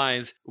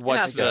 Otherwise,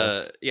 what's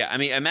the? Yeah, I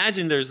mean,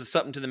 imagine there's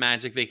something to the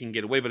magic they can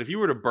get away. But if you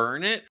were to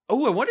burn it, I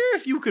wonder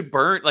if you could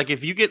burn. Like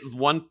if you get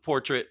one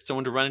portrait,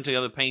 someone to run into the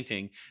other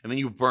painting, and then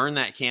you burn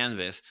that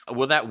canvas,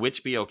 will that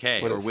witch be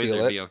okay Would or it wizard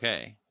feel it? be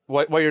okay?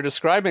 What you're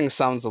describing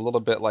sounds a little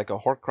bit like a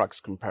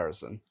Horcrux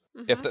comparison.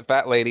 If the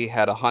fat lady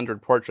had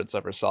 100 portraits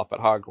of herself at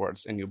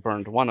Hogwarts and you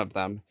burned one of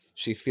them,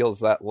 she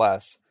feels that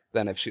less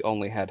than if she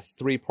only had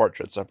 3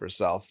 portraits of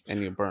herself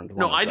and you burned one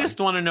No, of I them. just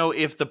want to know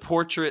if the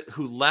portrait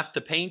who left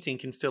the painting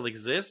can still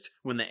exist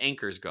when the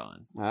anchor's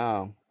gone.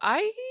 Oh.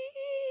 I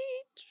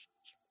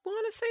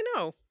want to say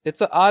no.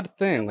 It's an odd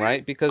thing,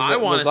 right? Because I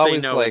it want was to say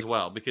always no like, as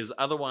well, because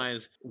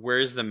otherwise,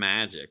 where's the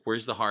magic?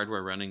 Where's the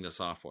hardware running the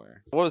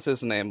software? what was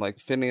his name? Like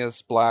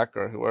Phineas Black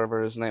or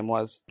whoever his name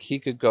was. He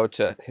could go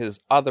to his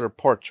other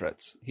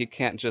portraits. He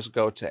can't just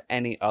go to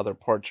any other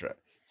portrait.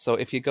 So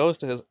if he goes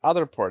to his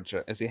other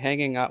portrait, is he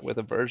hanging out with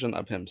a version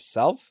of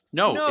himself?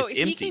 No, No, it's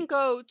he empty. can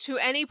go to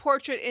any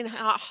portrait in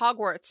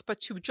Hogwarts, but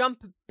to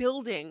jump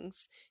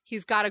buildings,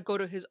 he's got to go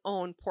to his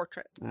own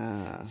portrait.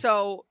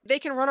 So they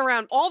can run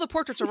around. All the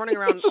portraits are running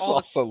around This is all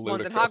also the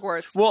ones in ludicrous.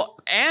 Hogwarts. Well,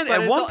 and But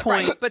at it's one all-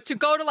 point, right, but to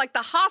go to like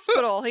the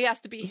hospital, he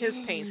has to be his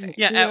painting.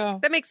 yeah,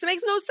 That makes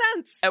no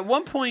sense. at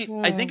one point,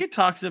 I think it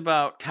talks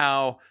about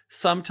how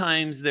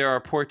sometimes there are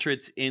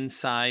portraits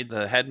inside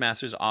the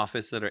headmaster's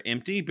office that are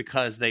empty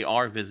because they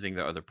are visiting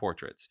their other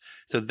portraits.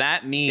 So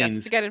that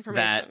means to get that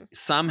information.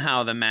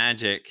 somehow the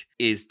magic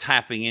is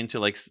tapping into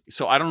like.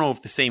 So I don't know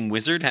if the same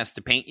wizard has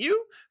to paint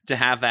you to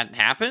have that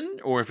happen,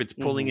 or if it's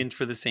pulling in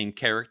for the same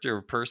character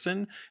or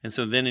person. And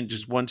so then it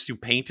just once you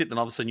paint it, then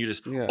all of a sudden you're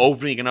just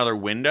opening another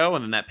window,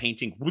 and then that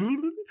painting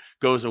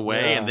goes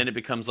away, and then it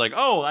becomes like,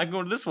 oh, I can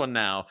go to this one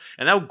now.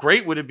 And how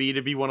great would it be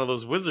to be one of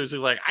those wizards who's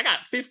like, I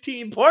got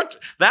 15 portraits?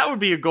 That would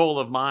be a goal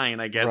of mine,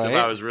 I guess, if Right.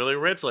 I was really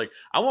rich. Like,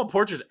 I want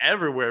portraits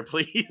everywhere,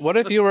 please. What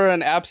if you were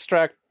an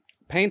abstract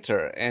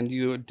painter and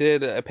you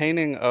did a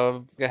painting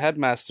of a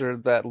headmaster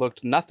that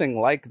looked nothing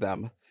like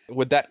them?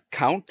 Would that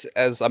count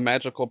as a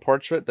magical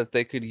portrait that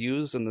they could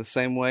use in the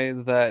same way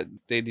that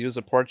they'd use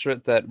a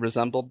portrait that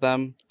resembled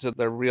them to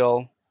their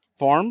real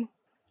form?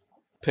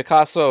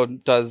 Picasso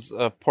does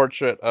a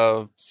portrait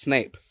of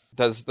Snape.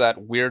 Does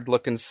that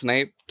weird-looking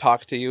Snape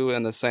talk to you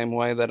in the same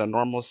way that a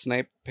normal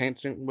Snape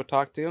painting would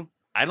talk to you?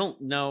 I don't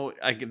know.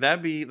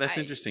 That's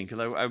interesting, because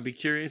I would be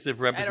curious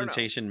if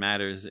representation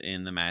matters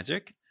in the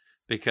magic.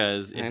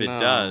 Because if it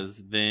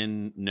does,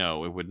 then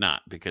no, it would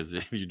not, because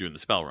you're doing the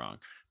spell wrong.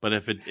 But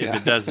if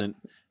it doesn't,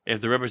 if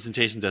the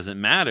representation doesn't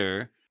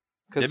matter,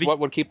 because what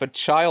would keep a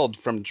child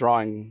from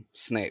drawing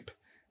Snape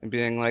and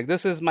being like,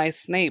 "This is my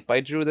Snape.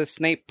 I drew this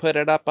Snape. Put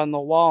it up on the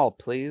wall,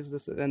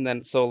 please." And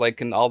then so like,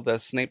 can all the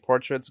Snape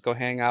portraits go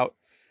hang out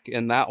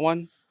in that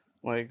one?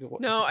 Like,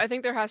 No, I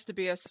think there has to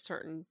be a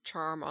certain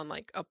charm on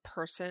like a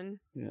person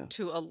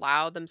to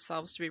allow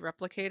themselves to be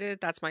replicated.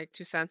 That's my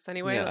 2 cents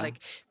anyway. Yeah. Like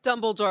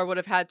Dumbledore would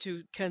have had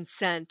to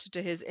consent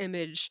to his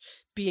image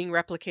being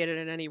replicated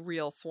in any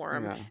real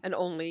form, and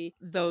only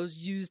those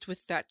used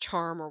with that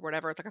charm or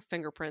whatever, it's like a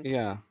fingerprint,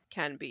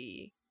 can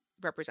be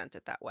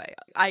represented that way.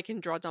 I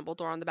can draw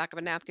Dumbledore on the back of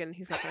a napkin and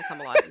he's not going to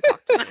come alive and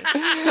talk to me.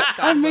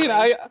 I mean,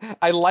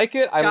 I like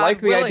it. I God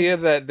like the willing. idea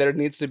that there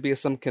needs to be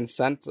some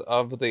consent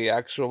of the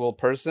actual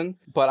person,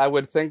 but I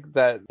would think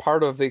that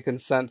part of the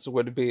consent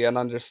would be an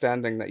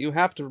understanding that you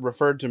have to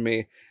refer to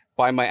me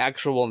by my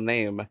actual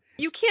name.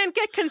 You can't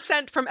get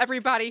consent from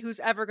everybody who's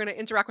ever going to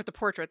interact with the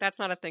portrait. That's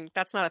not a thing.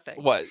 That's not a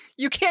thing. What?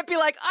 You can't be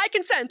like, I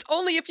consent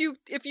only if you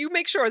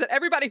make sure that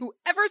everybody who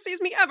ever sees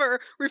me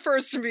ever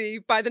refers to me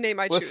by the name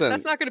I choose. Listen,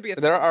 That's not going to be a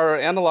thing. there are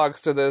analogs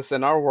to this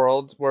in our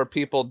world where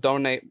people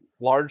donate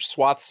large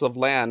swaths of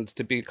land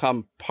to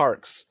become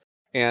parks.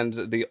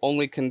 And the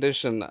only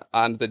condition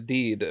on the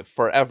deed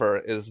forever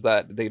is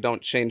that they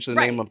don't change the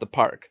name of the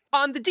park.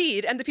 On the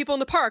deed and the people in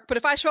the park. But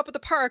if I show up at the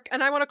park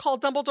and I want to call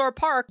Dumbledore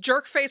Park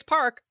Jerkface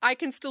Park, I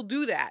can still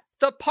do that.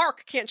 The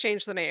park can't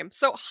change the name.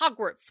 So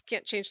Hogwarts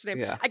can't change the name.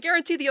 Yeah. I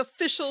guarantee the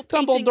official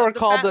painting Dumbledore of the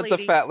called fat it the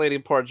lady, Fat Lady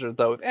portrait,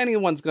 though. If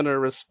anyone's going to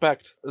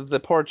respect the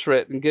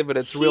portrait and give it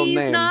its real name...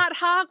 He's not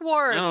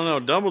Hogwarts. I don't know.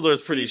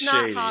 Dumbledore's pretty He's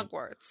shady. not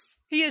Hogwarts.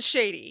 He is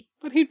shady.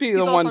 But he'd be He's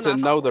the also one to not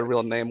know the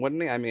real Hogwarts. name,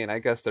 wouldn't he? I mean, I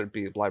guess there'd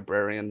be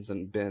librarians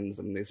and bins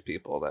and these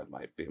people that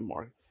might be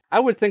more I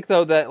would think,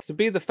 though, that to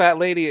be the fat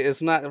lady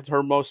is not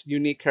her most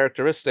unique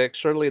characteristic.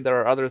 Surely there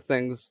are other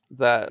things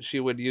that she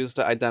would use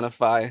to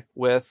identify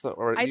with,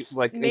 or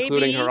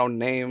including her own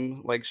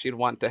name. Like, she'd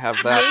want to have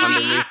that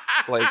underneath.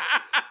 Like,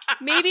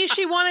 maybe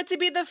she wanted to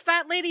be the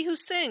fat lady who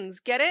sings.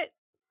 Get it?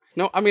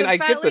 No, I mean, I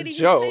get the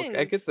joke.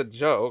 I get the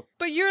joke.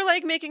 But you're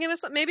like making it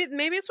maybe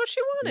it's what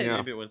she wanted. Yeah.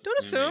 Maybe it was, Don't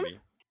assume. maybe.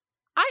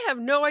 I have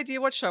no idea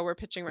what show we're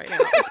pitching right now.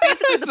 It's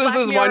basically the Black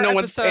This is Mirror why no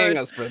one's episode. paying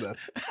us for this.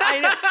 I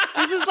know.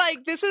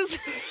 This is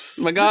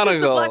McGonagall. This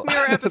is the Black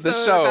Mirror episode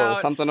the show.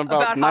 about, Something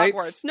about knights.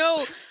 Hogwarts.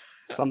 No,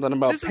 Something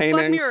about this paintings. is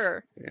Black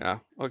Mirror. Yeah.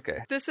 Okay.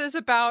 This is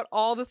about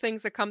all the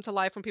things that come to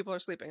life when people are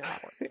sleeping at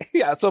Hogwarts.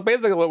 Yeah. So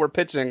basically, what we're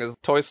pitching is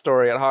Toy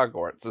Story at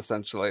Hogwarts.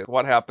 Essentially,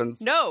 what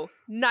happens? No,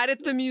 Night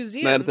at the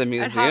Museum. Night at the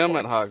museum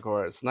at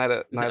Hogwarts. Hogwarts. Night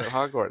at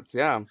Hogwarts.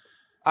 Yeah.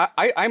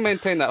 I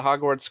maintain that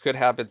Hogwarts could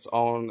have its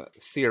own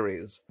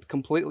series,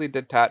 completely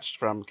detached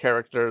from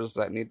characters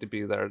that need to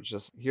be there.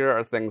 Just here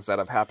are things that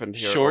have happened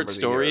here. Short over the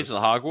stories years.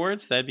 of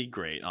Hogwarts, that'd be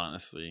great,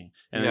 honestly.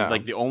 And Yeah.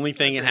 like the only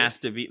thing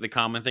Agreed. the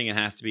common thing it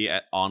has to be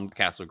on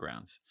castle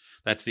grounds.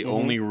 That's the Mhm.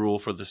 only rule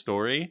for the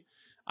story.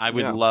 I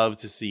would Yeah. love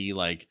to see,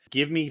 like,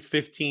 give me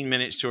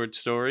 15-minute short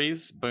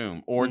stories,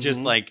 boom. Or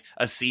just Mhm. like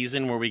a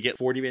season where we get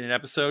 40-minute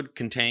episode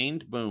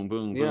contained, boom,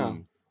 boom, Yeah.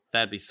 boom.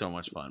 That'd be so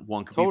much fun.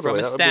 One could Totally, be from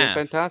a that would be staff.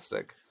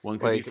 fantastic. One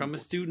could be Like, from a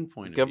student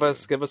point of Give view.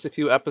 us a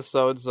few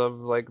episodes of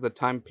like the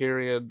time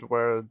period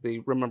where the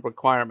room of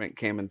requirement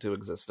came into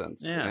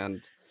existence, Yeah.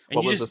 and And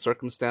what you was the just-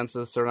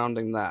 circumstances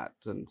surrounding that,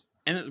 and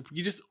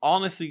you just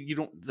honestly,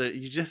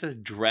 you just have to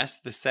dress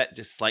the set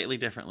just slightly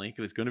differently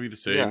because it's going to be the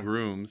same Yeah.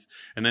 rooms,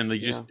 and then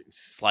just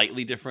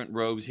slightly different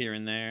robes here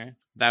and there.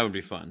 That would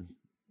be fun.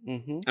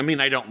 I mean,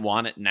 I don't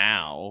want it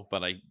now,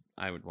 but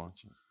I would want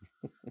it.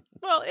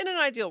 Well, in an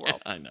ideal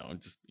world. I know, I'm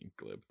just being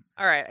glib.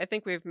 All right, I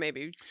think we've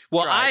maybe.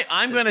 Well, tried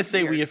I'm this going to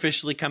say we weird-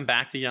 officially come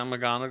back to Young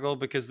McGonagall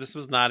because this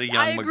was not a Young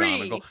I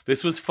agree. McGonagall.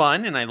 This was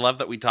fun, and I love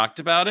that we talked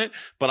about it.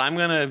 But I'm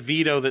going to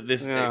veto that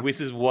this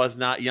was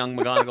not Young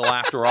McGonagall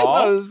after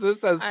all.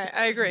 this has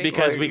I agree.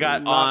 Because like, we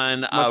got not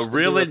on much a to do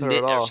real with her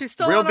at all. She's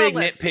still real on our big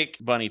list.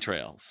 nitpick bunny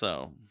trail.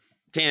 So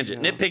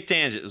tangent, Yeah. nitpick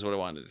tangent is what I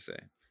wanted to say.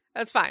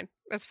 That's fine.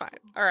 That's fine.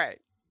 All right.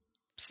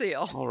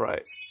 Seal. all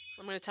right.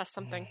 I'm going to test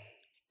something.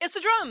 It's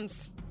the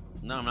drums.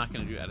 No, I'm not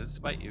going to do that to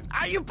spite you.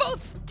 Ah, you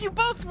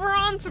both were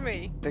on to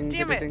me. Ding,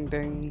 Damn ding, it. ding,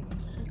 ding.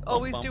 You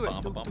always Bum, do it.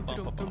 bum, bum, bum,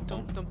 bum,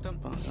 bum, bum,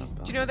 bum.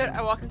 Do you know that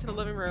I walked into the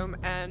living room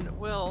and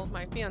Will,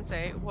 my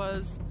fiance,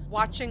 was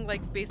watching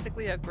like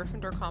basically a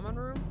Gryffindor common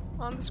room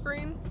on the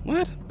screen?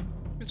 What? He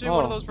was doing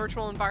one of Oh. those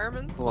virtual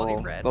environments while he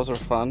Well, read. those are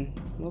fun.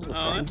 Those are Oh,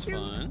 fun. that's cute.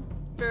 fun.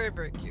 Very,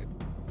 very cute.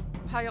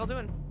 How y'all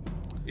doing?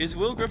 Is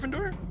Will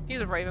Gryffindor? He's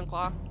a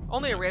Ravenclaw.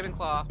 Only a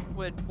Ravenclaw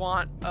would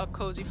want a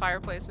cozy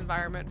fireplace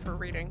environment for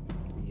reading.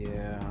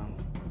 Yeah.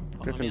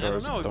 I mean, I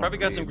don't Gryffindors know. We don't probably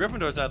got some read.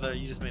 Gryffindors out there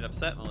you just made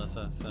upset,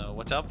 Melissa. So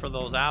watch out for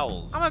those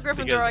owls. I'm a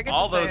Gryffindor, Because I get to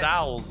all say those it.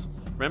 owls.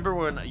 Remember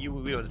when we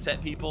would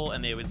upset people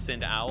and they would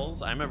send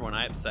owls? I remember when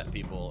I upset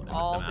people. It was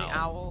All them the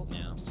owls.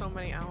 Yeah. So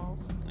many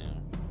owls. Yeah.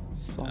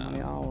 So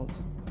many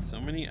owls.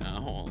 So many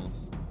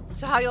owls.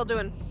 So how y'all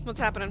doing? What's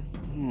happening?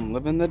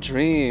 Living the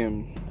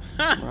dream.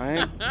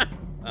 Right?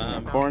 In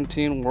a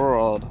quarantine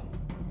world.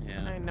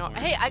 Yeah. I know. of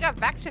Hey, course. I got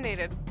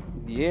vaccinated.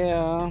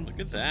 Yeah. Look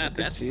at that. Look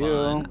at That's you.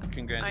 fun. I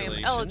Congratulations.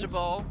 am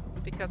eligible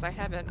because I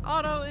have an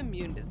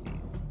autoimmune disease.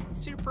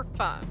 Super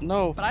fun.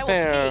 No But I will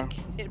fair. take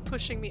it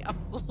pushing me up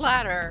the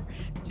ladder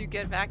to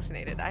get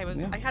vaccinated.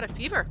 Yeah. I had a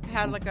fever. I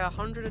had like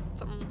 100 and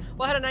something.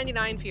 Well, I had a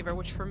 99 fever,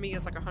 which for me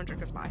is like 100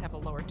 because I have a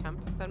lower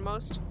temp than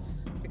most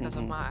because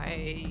of Mhm.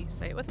 my,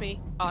 say it with me,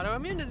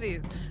 autoimmune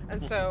disease.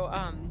 And so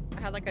I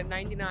had like a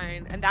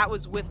 99, and that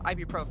was with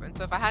ibuprofen.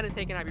 So if I hadn't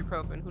taken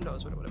ibuprofen, who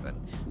knows what it would have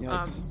been.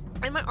 Yikes.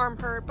 And my arm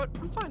hurt, but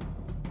I'm fine.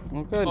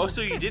 Well, good. Oh,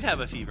 so you did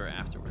have a fever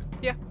afterward.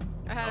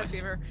 I had a Nice.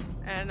 fever,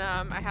 and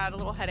I had a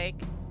little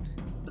headache,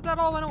 but that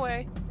all went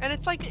away. And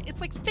it's like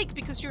fake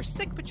because you're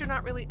sick, but you're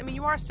not really. I mean,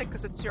 you are sick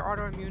because it's your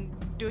autoimmune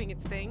doing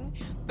its thing,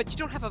 but you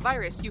don't have a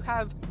virus. You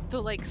have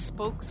the like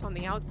spokes on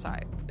the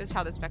outside. Is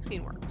how this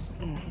vaccine works.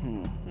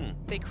 Mhm.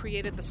 They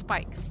created the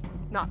spikes,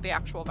 not the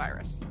actual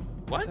virus.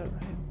 What? Is that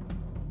right?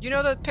 You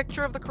know the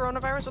picture of the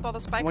coronavirus with all the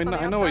spikes Well, on the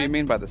I outside? know what you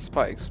mean by the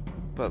spikes,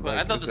 but But like,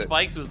 I thought is the it-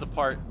 spikes was the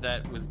part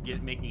that was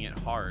making it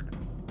hard.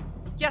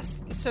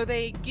 Yes, so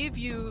they give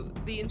you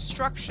the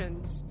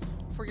instructions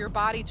for your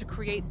body to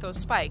create those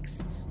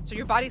spikes. So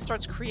your body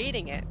starts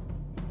creating it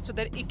so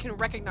that it can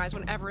recognize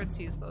whenever it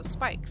sees those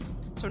spikes.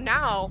 So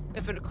now,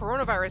 if a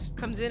coronavirus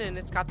comes in and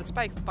it's got the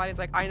spikes, the body's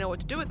like, I know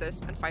what to do with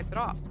this, and fights it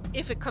off.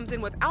 If it comes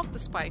in without the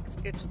spikes,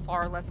 it's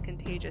far less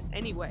contagious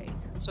anyway.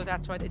 So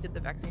that's why they did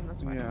the vaccine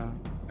this way. Yeah,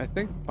 I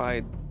think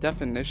by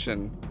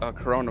definition, a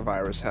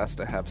coronavirus has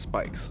to have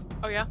spikes.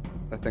 Oh, yeah?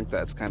 I think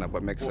that's kind of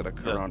what makes it a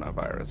Well,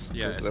 coronavirus.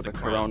 yeah, 'cause it's the the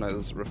crown. corona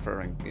is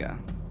referring. Yeah.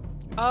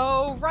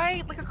 Oh,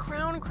 right, like a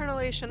crown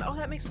crenellation. Oh,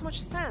 that makes so much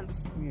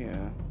sense.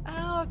 Yeah.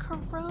 Oh, a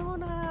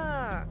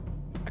corona.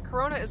 A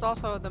corona is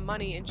also the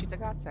money in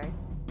Cittàgazze,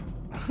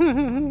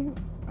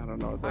 I don't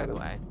know what by that the is.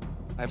 way.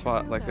 I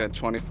bought like a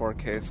 24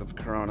 case of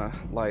Corona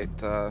Light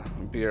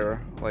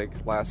beer like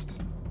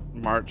last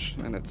March,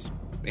 and it's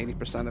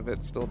 80% of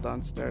it still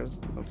downstairs.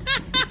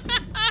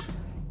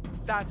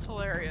 That's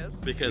hilarious.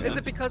 Because Is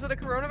it because of the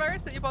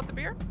coronavirus that you bought the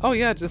beer? Oh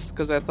yeah, just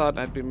because I thought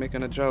I'd be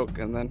making a joke,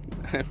 and then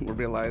I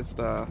realized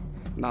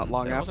not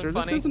long That wasn't after,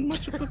 this funny. isn't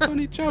much of a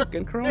funny joke,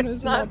 and Corona It's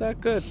isn't all not. that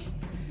good.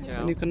 Yeah.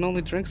 And you can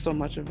only drink so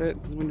much of it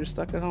when you're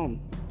stuck at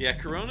home. Yeah,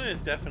 Corona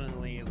is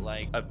definitely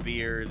like a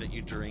beer that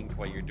you drink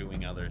while you're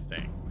doing other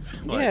things.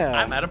 Like, Yeah.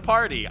 I'm at a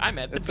party. I'm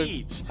at the It's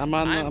beach. I'm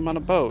on a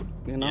boat,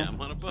 you know. Yeah, I'm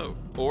on a boat.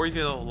 Or if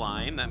you have a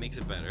lime, that makes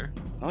it better.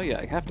 Oh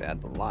yeah, you have to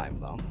add the lime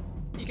though.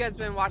 You guys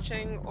been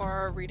watching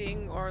or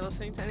reading or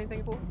listening to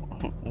anything cool?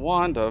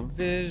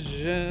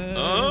 WandaVision.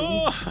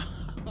 Oh!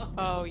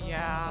 Oh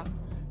yeah.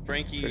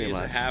 Frankie Pretty is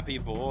a much. happy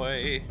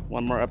boy.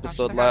 One more Gosh,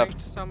 episode they're having left.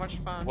 So much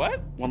fun. What?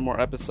 One more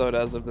episode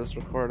as of this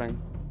recording.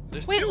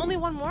 There's Wait, two. only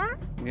one more?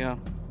 Yeah.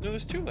 No,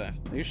 there's two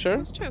left. Are you sure?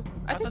 There's two.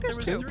 I think thought there's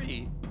there was two.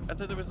 three. I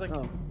thought there was like.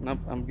 Oh, nope.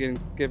 I'm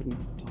given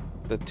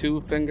the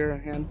 2-finger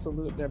hand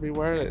salute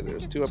everywhere.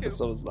 There's it's 2 two.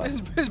 episodes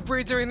left. Is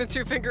Bree doing the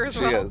 2 fingers?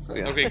 She well? is.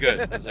 Yeah. Okay,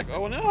 good. I was like,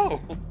 oh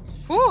no.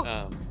 Whew.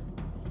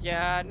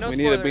 Yeah, No we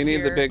spoilers need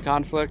here. the big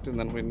conflict, and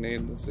then we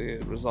need to see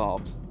it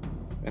resolved.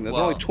 And there's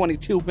Well- only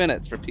 22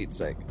 minutes for Pete's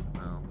sake.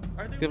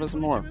 Are there Give only us 22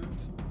 more.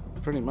 minutes?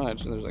 Pretty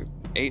much. There's like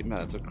 8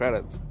 minutes of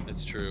credits.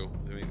 It's true.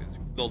 I mean,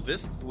 well,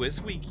 this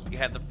week you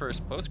had the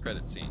first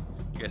post-credit scene.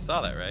 You guys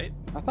saw that, right?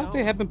 I thought No.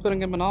 they had been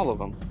putting him in all of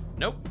them.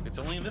 Nope. It's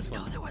only in this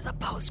one. No, there was a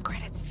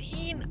post-credit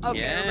scene. Okay,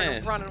 Yes.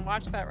 we're gonna run and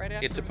watch that right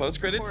after. It's a we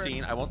post-credit record.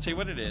 scene. I won't tell you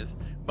what it is,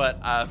 but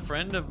a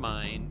friend of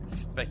mine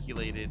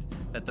speculated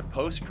that the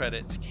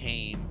post-credits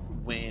came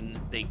when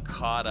they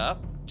caught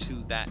up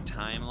to that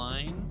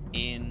timeline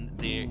in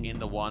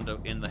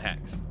the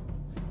Hex,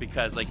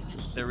 because like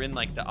they're in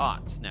like the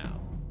aughts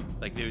now,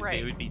 like they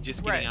Right. would be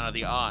just getting Right. out of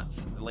the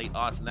aughts, the late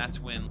aughts, and that's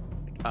when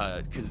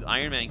because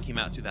Iron Man came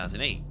out in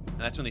 2008, and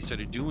that's when they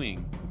started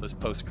doing those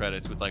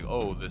post-credits with like,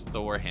 oh, this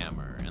Thor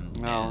hammer and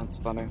Oh, and- that's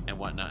funny. and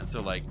whatnot.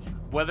 So like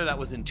whether that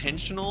was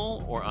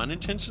intentional or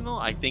unintentional,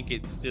 I think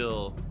it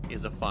still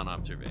is a fun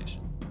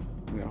observation.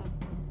 Yeah.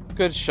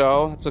 Good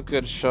show. It's a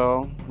good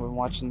show. We're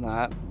watching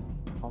that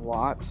a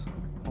lot.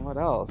 What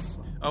else?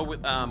 Oh,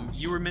 with,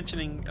 you were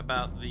mentioning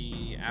about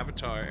the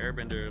Avatar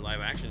Airbender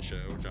live action show,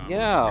 John.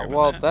 Yeah, Hear about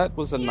well, that? that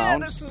was Yeah, there's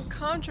announced. some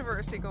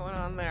controversy going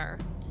on there.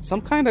 Some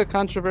kind of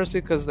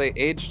controversy because they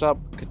aged up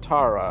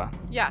Katara.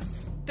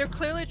 Yes, they're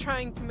clearly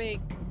trying to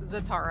make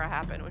Zatara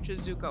happen, which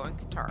is Zuko and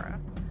Katara.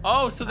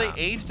 Oh, so they um,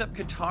 aged up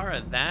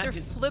Katara. That They're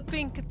is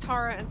flipping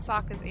Katara and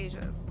Sokka's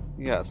ages.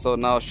 Yeah, so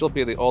now she'll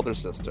be the older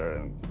sister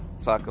and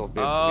Sokka will be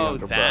the Oh,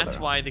 younger that's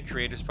brother. why the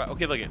creators.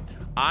 Okay, look it.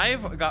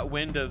 I've got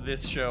wind of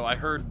this show. I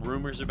heard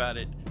rumors about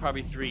it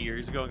probably 3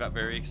 years ago and got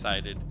very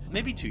excited.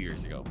 Maybe 2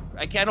 years ago.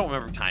 I don't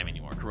remember time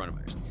anymore.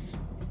 Coronavirus.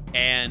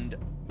 And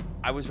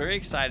I was very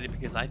excited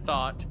because I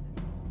thought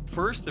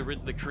first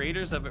the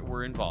creators of it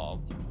were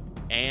involved,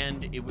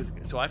 and it was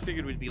so I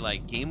figured it would be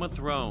like Game of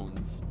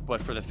Thrones,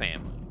 but for the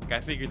family. Like,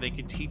 I figured they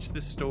could teach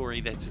this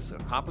story that's just a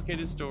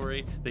complicated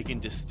story. They can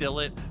distill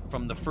it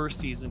from the first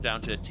season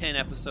down to a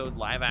 10-episode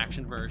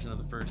live-action version of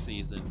the first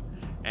season,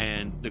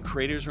 and the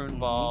creators are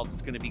involved.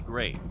 It's going to be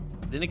great.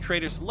 Then the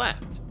creators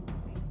left,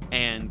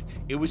 and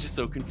it was just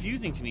so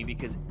confusing to me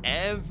because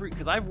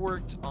I've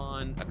worked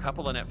on a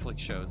couple of Netflix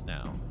shows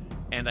now,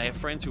 and I have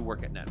friends who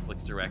work at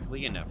Netflix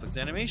directly and Netflix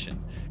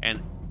Animation,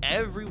 and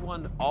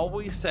everyone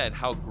always said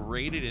how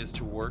great it is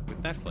to work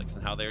with Netflix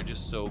and how they're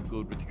just so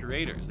good with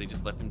creators. They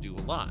just let them do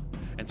a lot.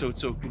 And so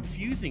it's so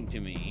confusing to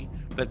me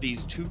that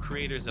these two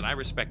creators that I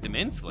respect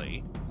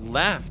immensely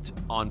left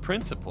on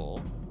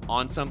principle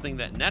on something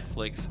that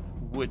Netflix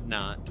would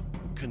not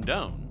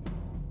condone.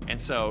 And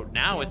so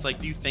now it's like,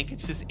 do you think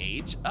it's this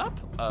age up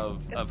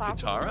of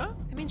possible. Katara?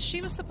 I mean,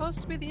 she was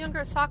supposed to be the younger.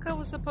 Sokka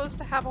was supposed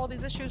to have all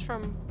these issues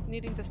from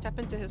needing to step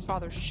into his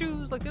father's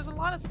shoes. Like, there's a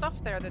lot of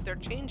stuff there that they're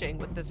changing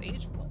with this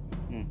age flip.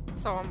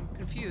 So I'm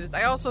confused.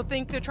 I also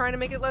think they're trying to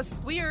make it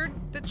less weird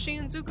that she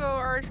and Zuko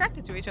are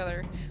attracted to each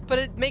other. But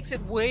it makes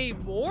it way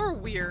more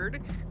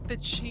weird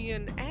that she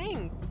and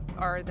Aang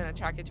are then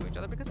attracted to each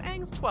other because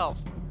Aang's 12.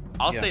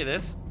 I'll Yeah. say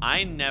this: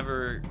 they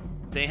never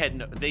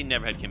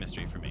had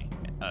chemistry for me,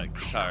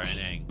 Katara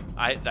and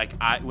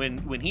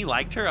Aang. When he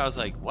liked her, I was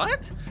like,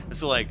 what? And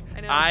so like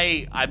I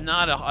know. I'm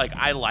not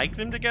I like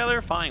them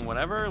together, fine,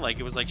 whatever. Like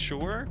it was like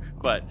sure,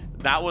 but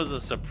that was a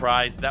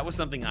surprise. That was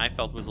something I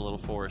felt was a little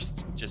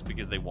forced, just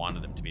because they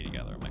wanted them to be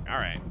together. I'm like, all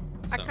right.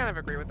 I So- kind of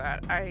agree with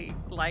that. I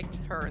liked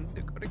her and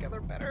Zuko together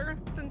better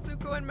than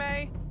Zuko and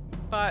Mai.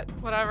 But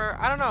whatever.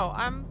 I don't know.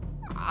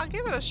 I'll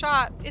give it a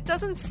shot. It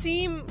doesn't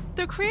seem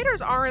the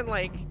creators aren't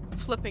like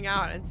flipping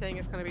out and saying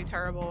it's going to be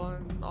terrible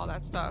and all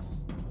that stuff.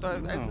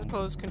 But I No.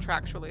 suppose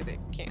contractually they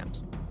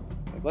can't.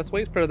 Like, let's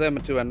wait for them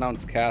to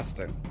announce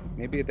casting.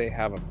 Maybe they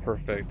have a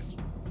perfect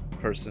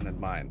person in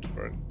mind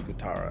for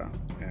Katara,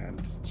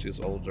 and she's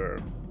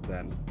older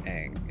than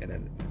Aang in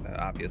an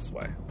obvious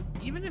way.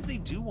 Even if they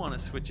do want to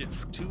switch it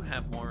to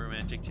have more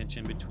romantic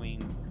tension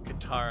between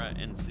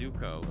Katara and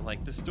Zuko,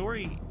 like the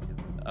story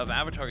of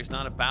Avatar is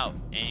not about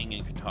Aang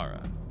and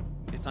Katara.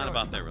 It's not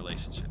about their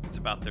relationship. It's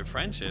about their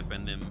friendship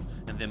and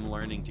them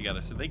learning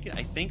together. So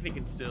I think they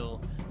can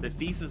still, the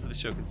thesis of the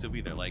show can still be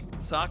there. Like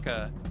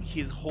Sokka,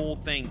 his whole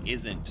thing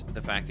isn't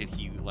the fact that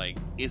he like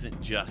isn't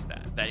just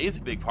that. That is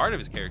a big part of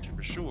his character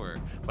for sure.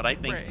 But I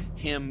think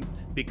him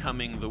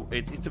becoming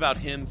it's about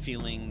him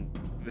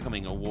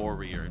becoming a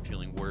warrior and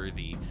feeling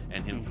worthy,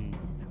 and him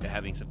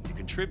having something to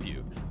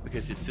contribute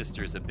because his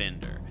sister is a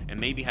bender, and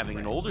maybe having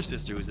an older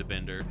sister who's a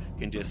bender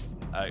can just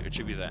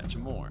attribute that to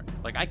more.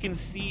 Like I can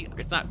see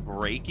it's not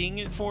breaking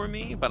it for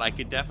me, but I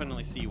could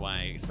definitely see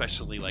why,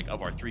 especially like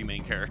of our three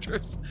main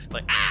characters,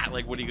 like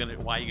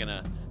why are you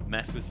gonna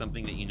mess with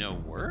something that you know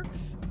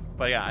works?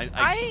 But yeah,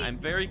 I'm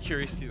very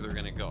curious to see where they're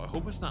gonna go. I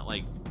hope it's not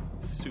like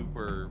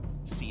super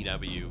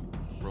CW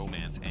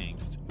romance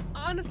angst.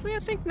 Honestly, I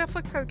think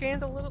Netflix has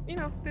gained a little,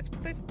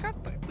 they've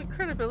got the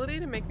credibility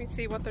to make me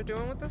see what they're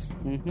doing with this.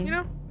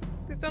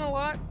 They've done a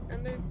lot,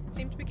 and they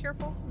seem to be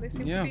careful. They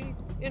seem to be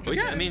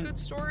interested in a good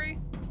story.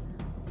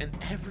 And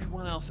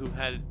everyone else who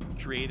had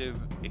creative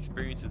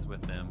experiences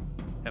with them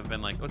have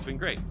been like, oh, it's been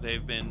great.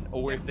 They've been,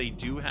 or if they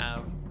do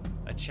have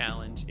a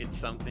challenge, it's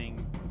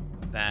something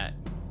that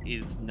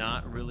is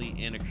not really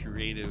in a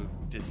creative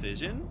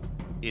decision.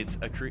 It's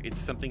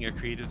something a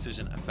creative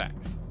decision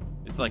affects.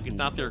 It's like, it's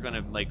not they're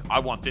gonna like, I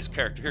want this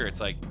character here. It's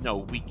like, no,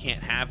 we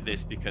can't have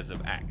this because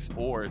of X,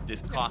 or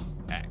this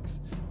costs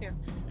X. Yeah.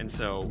 And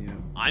so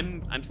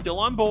I'm still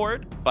on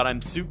board, but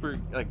I'm super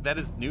like, that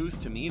is news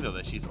to me though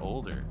that she's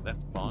older.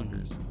 That's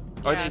bonkers.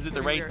 Or is it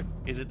the right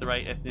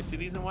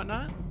ethnicities and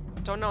whatnot?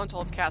 Don't know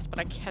until it's cast, but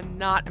I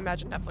cannot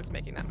imagine Netflix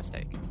making that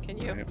mistake. Can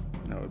you?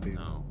 Right. No, it would be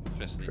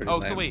especially.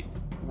 lame. So wait,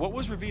 what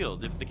was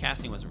revealed if the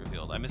casting wasn't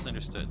revealed? I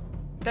misunderstood.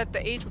 That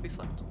the age would be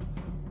flipped.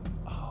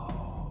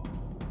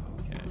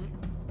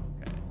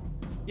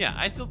 Yeah,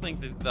 I still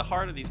think that the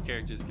heart of these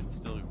characters can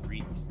still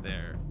reach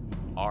their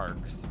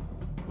arcs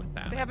with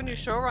that. They have a new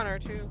showrunner,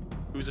 too.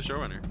 Who's the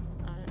showrunner?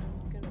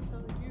 I'm going to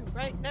tell you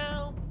right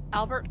now.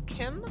 Albert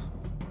Kim.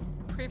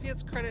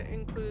 Previous credit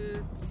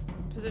includes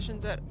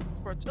positions at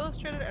Sports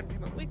Illustrated,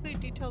 Entertainment Weekly,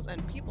 Details,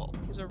 and People.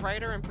 He's a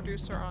writer and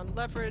producer on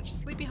Leverage,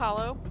 Sleepy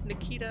Hollow,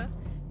 Nikita,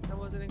 and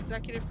was an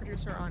executive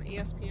producer on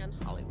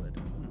ESPN Hollywood.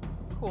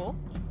 Cool.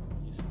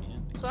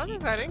 ESPN. So that's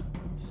exciting.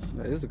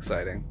 That is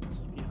exciting.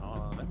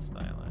 That's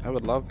stylized. I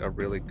would love a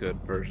really good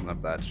version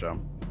of that show,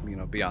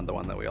 beyond the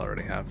one that we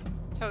already have.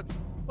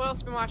 Totes. What else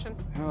have you been watching?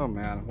 Oh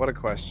man, what a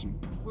question.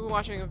 We've been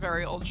watching a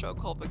very old show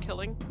called The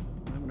Killing.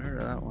 I haven't heard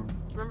of that one.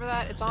 Remember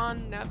that? It's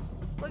on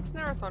Netflix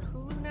now, or it's on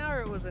Hulu now,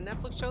 or it was a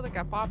Netflix show that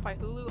got bought by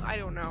Hulu? I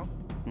don't know.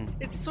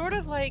 It's sort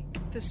of like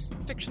this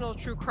fictional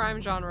true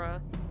crime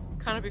genre,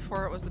 kind of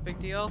before it was the big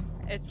deal.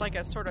 It's like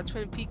a sort of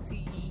Twin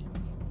Peaksy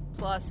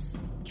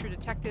plus True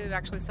Detective.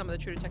 Actually, some of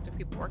the True Detective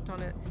people worked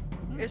on it.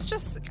 It's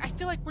just, I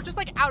feel like we're just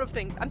like out of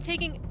things. I'm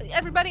taking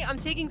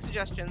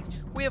suggestions.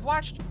 We have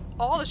watched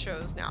all the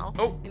shows now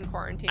in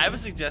quarantine. I have a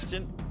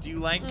suggestion.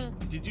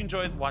 Did you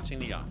enjoy watching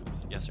The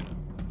Office? Yes or no?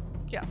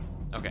 Yes.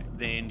 Okay,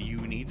 then you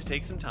need to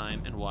take some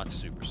time and watch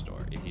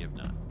Superstore if you have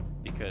not.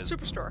 Because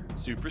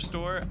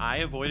Superstore, I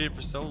avoided it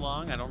for so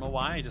long. I don't know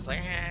why. I just like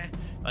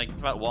it's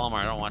about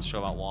Walmart. I don't watch a show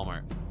about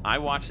Walmart. I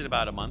watched it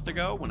about a month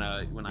ago when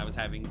I was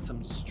having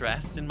some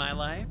stress in my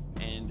life,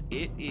 and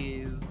it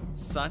is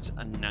such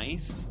a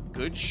nice,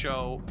 good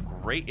show.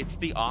 Great. It's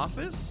The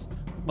Office,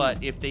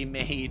 but if they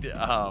made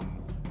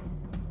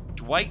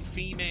Dwight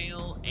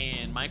female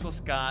and Michael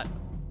Scott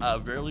a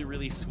really,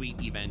 really sweet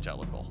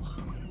evangelical.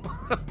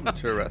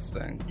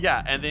 Interesting.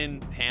 Yeah, and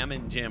then Pam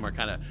and Jim are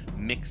kind of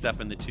mixed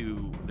up in the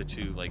two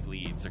like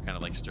leads. They're kind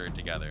of like stirred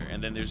together,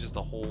 and then there's just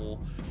a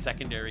whole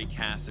secondary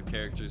cast of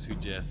characters who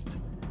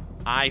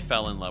I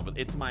fell in love with.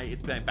 It's my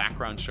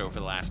background show for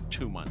the last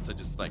 2 months. I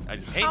just hey,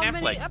 How Netflix. How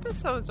many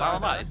episodes are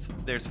there?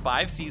 There's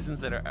 5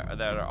 seasons that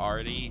are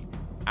already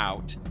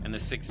out, and the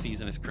 6th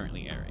season is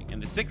currently airing.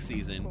 And the 6th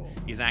season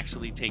is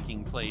actually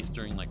taking place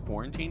during like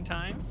quarantine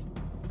times,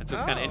 and so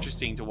it's kind of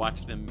interesting to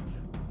watch them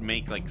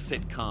make like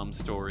sitcom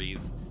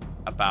stories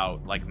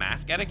about like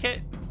mask etiquette.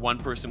 One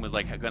person was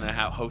like gonna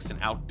host an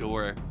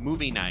outdoor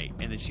movie night,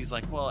 and then she's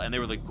like, well, and they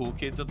were the cool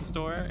kids at the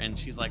store, and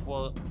she's like,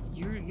 well,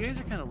 you guys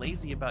are kind of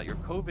lazy about your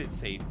COVID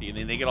safety, and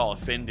then they get all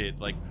offended,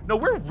 like, no,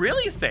 we're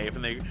really safe,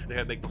 and they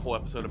had like the whole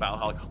episode about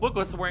how like, look,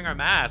 us wearing our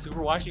masks,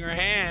 we're washing our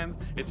hands.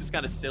 It's just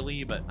kind of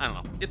silly, but I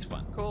don't know, it's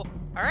fun. Cool.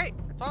 All right,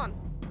 it's on.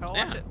 I'll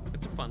watch it.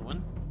 It's a fun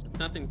one. It's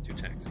nothing too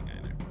taxing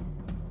either.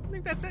 I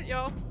think that's it,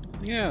 y'all.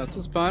 Yeah, this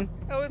was fun.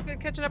 Always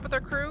good catching up with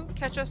our crew.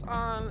 Catch us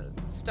on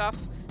stuff.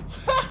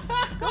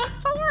 Go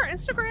follow our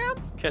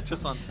Instagram. Catch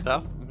us on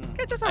stuff. Mm-hmm.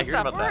 Catch us on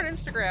stuff. We're on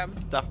Instagram.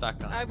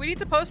 Stuff.com. We need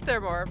to post there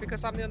more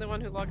because I'm the only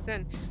one who logs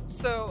in.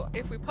 So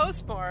if we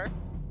post more,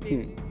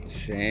 maybe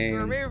Shame.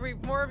 or maybe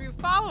more of you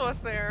follow us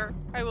there,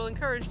 I will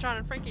encourage John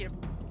and Frankie to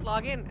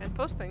log in and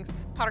post things.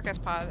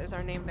 Pottercast Pod is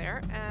our name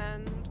there,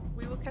 and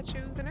we will catch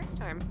you the next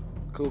time.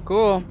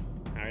 Cool.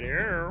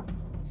 Adieu.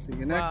 See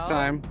you next Well-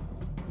 time.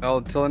 Well,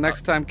 until the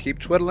next time, keep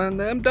twiddling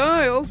them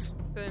dials.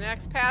 The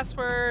next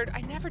password.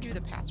 I never do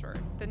the password.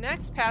 The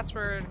next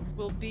password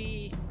will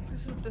be.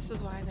 This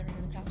is why I never do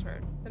the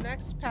password. The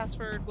next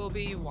password will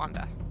be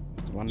Wanda.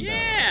 One dial.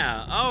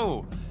 Yeah.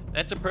 Oh,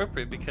 that's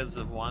appropriate because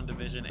of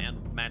WandaVision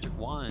and Magic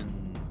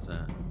Wands.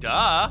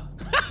 Duh.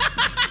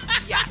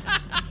 Yes.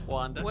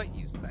 Wanda. What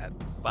you said.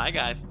 Bye,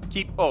 guys.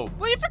 Well,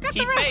 Well, you forgot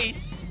keep the rest.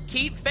 faith.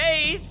 Keep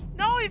faith.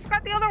 No, you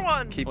forgot the other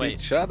one. Keep Wait,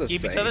 each other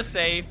Keep safe. each other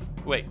safe.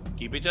 Wait.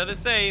 Keep each other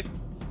safe.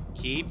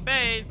 Keep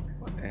faith.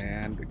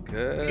 And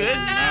good, Good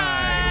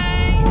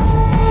night.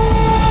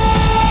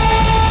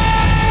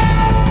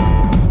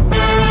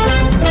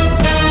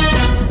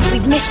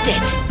 We've missed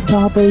it.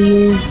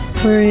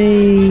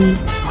 W3.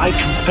 I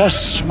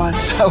confess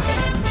myself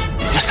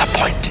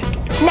disappointed.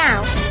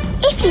 Now,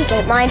 if you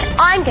don't mind,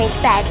 I'm going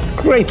to bed.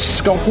 Great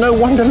Scott, no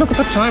wonder. Look at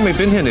the time. We've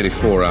been here nearly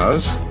 4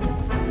 hours.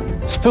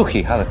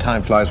 Spooky how the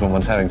time flies when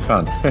one's having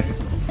fun.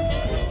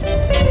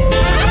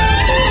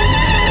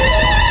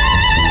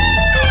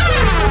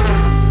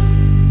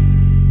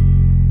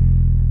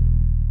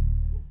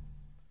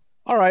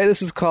 All right,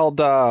 this is called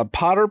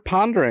Potter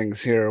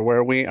Ponderings here,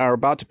 where we are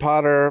about to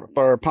ponder.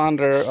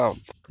 Oh,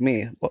 fuck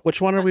me.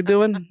 Which one are we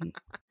doing?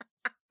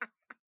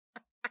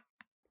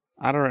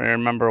 I don't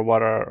remember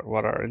what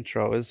our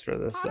intro is for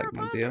this Potter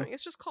segment. Do you? Pondering.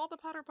 It's just called the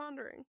Potter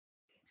Pondering.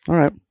 All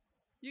right.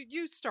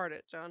 You start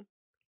it, John.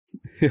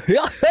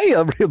 Hey,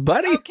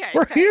 everybody. Okay,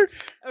 We're here.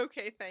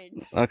 Okay,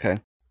 thanks. Okay.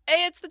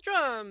 Hey, it's the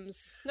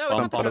drums. No,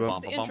 it's not the drums. It's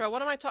the intro.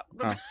 What am I talking?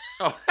 Oh.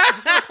 Oh. I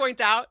just want to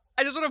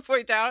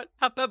point out.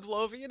 how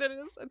Pavlovian it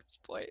is at this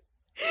point.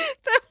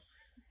 That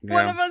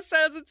one of us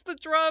says it's the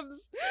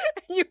drums,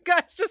 and you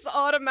guys just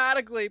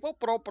automatically. Of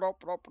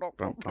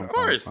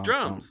course,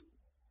 drums.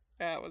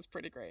 That was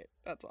pretty great.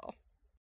 That's all.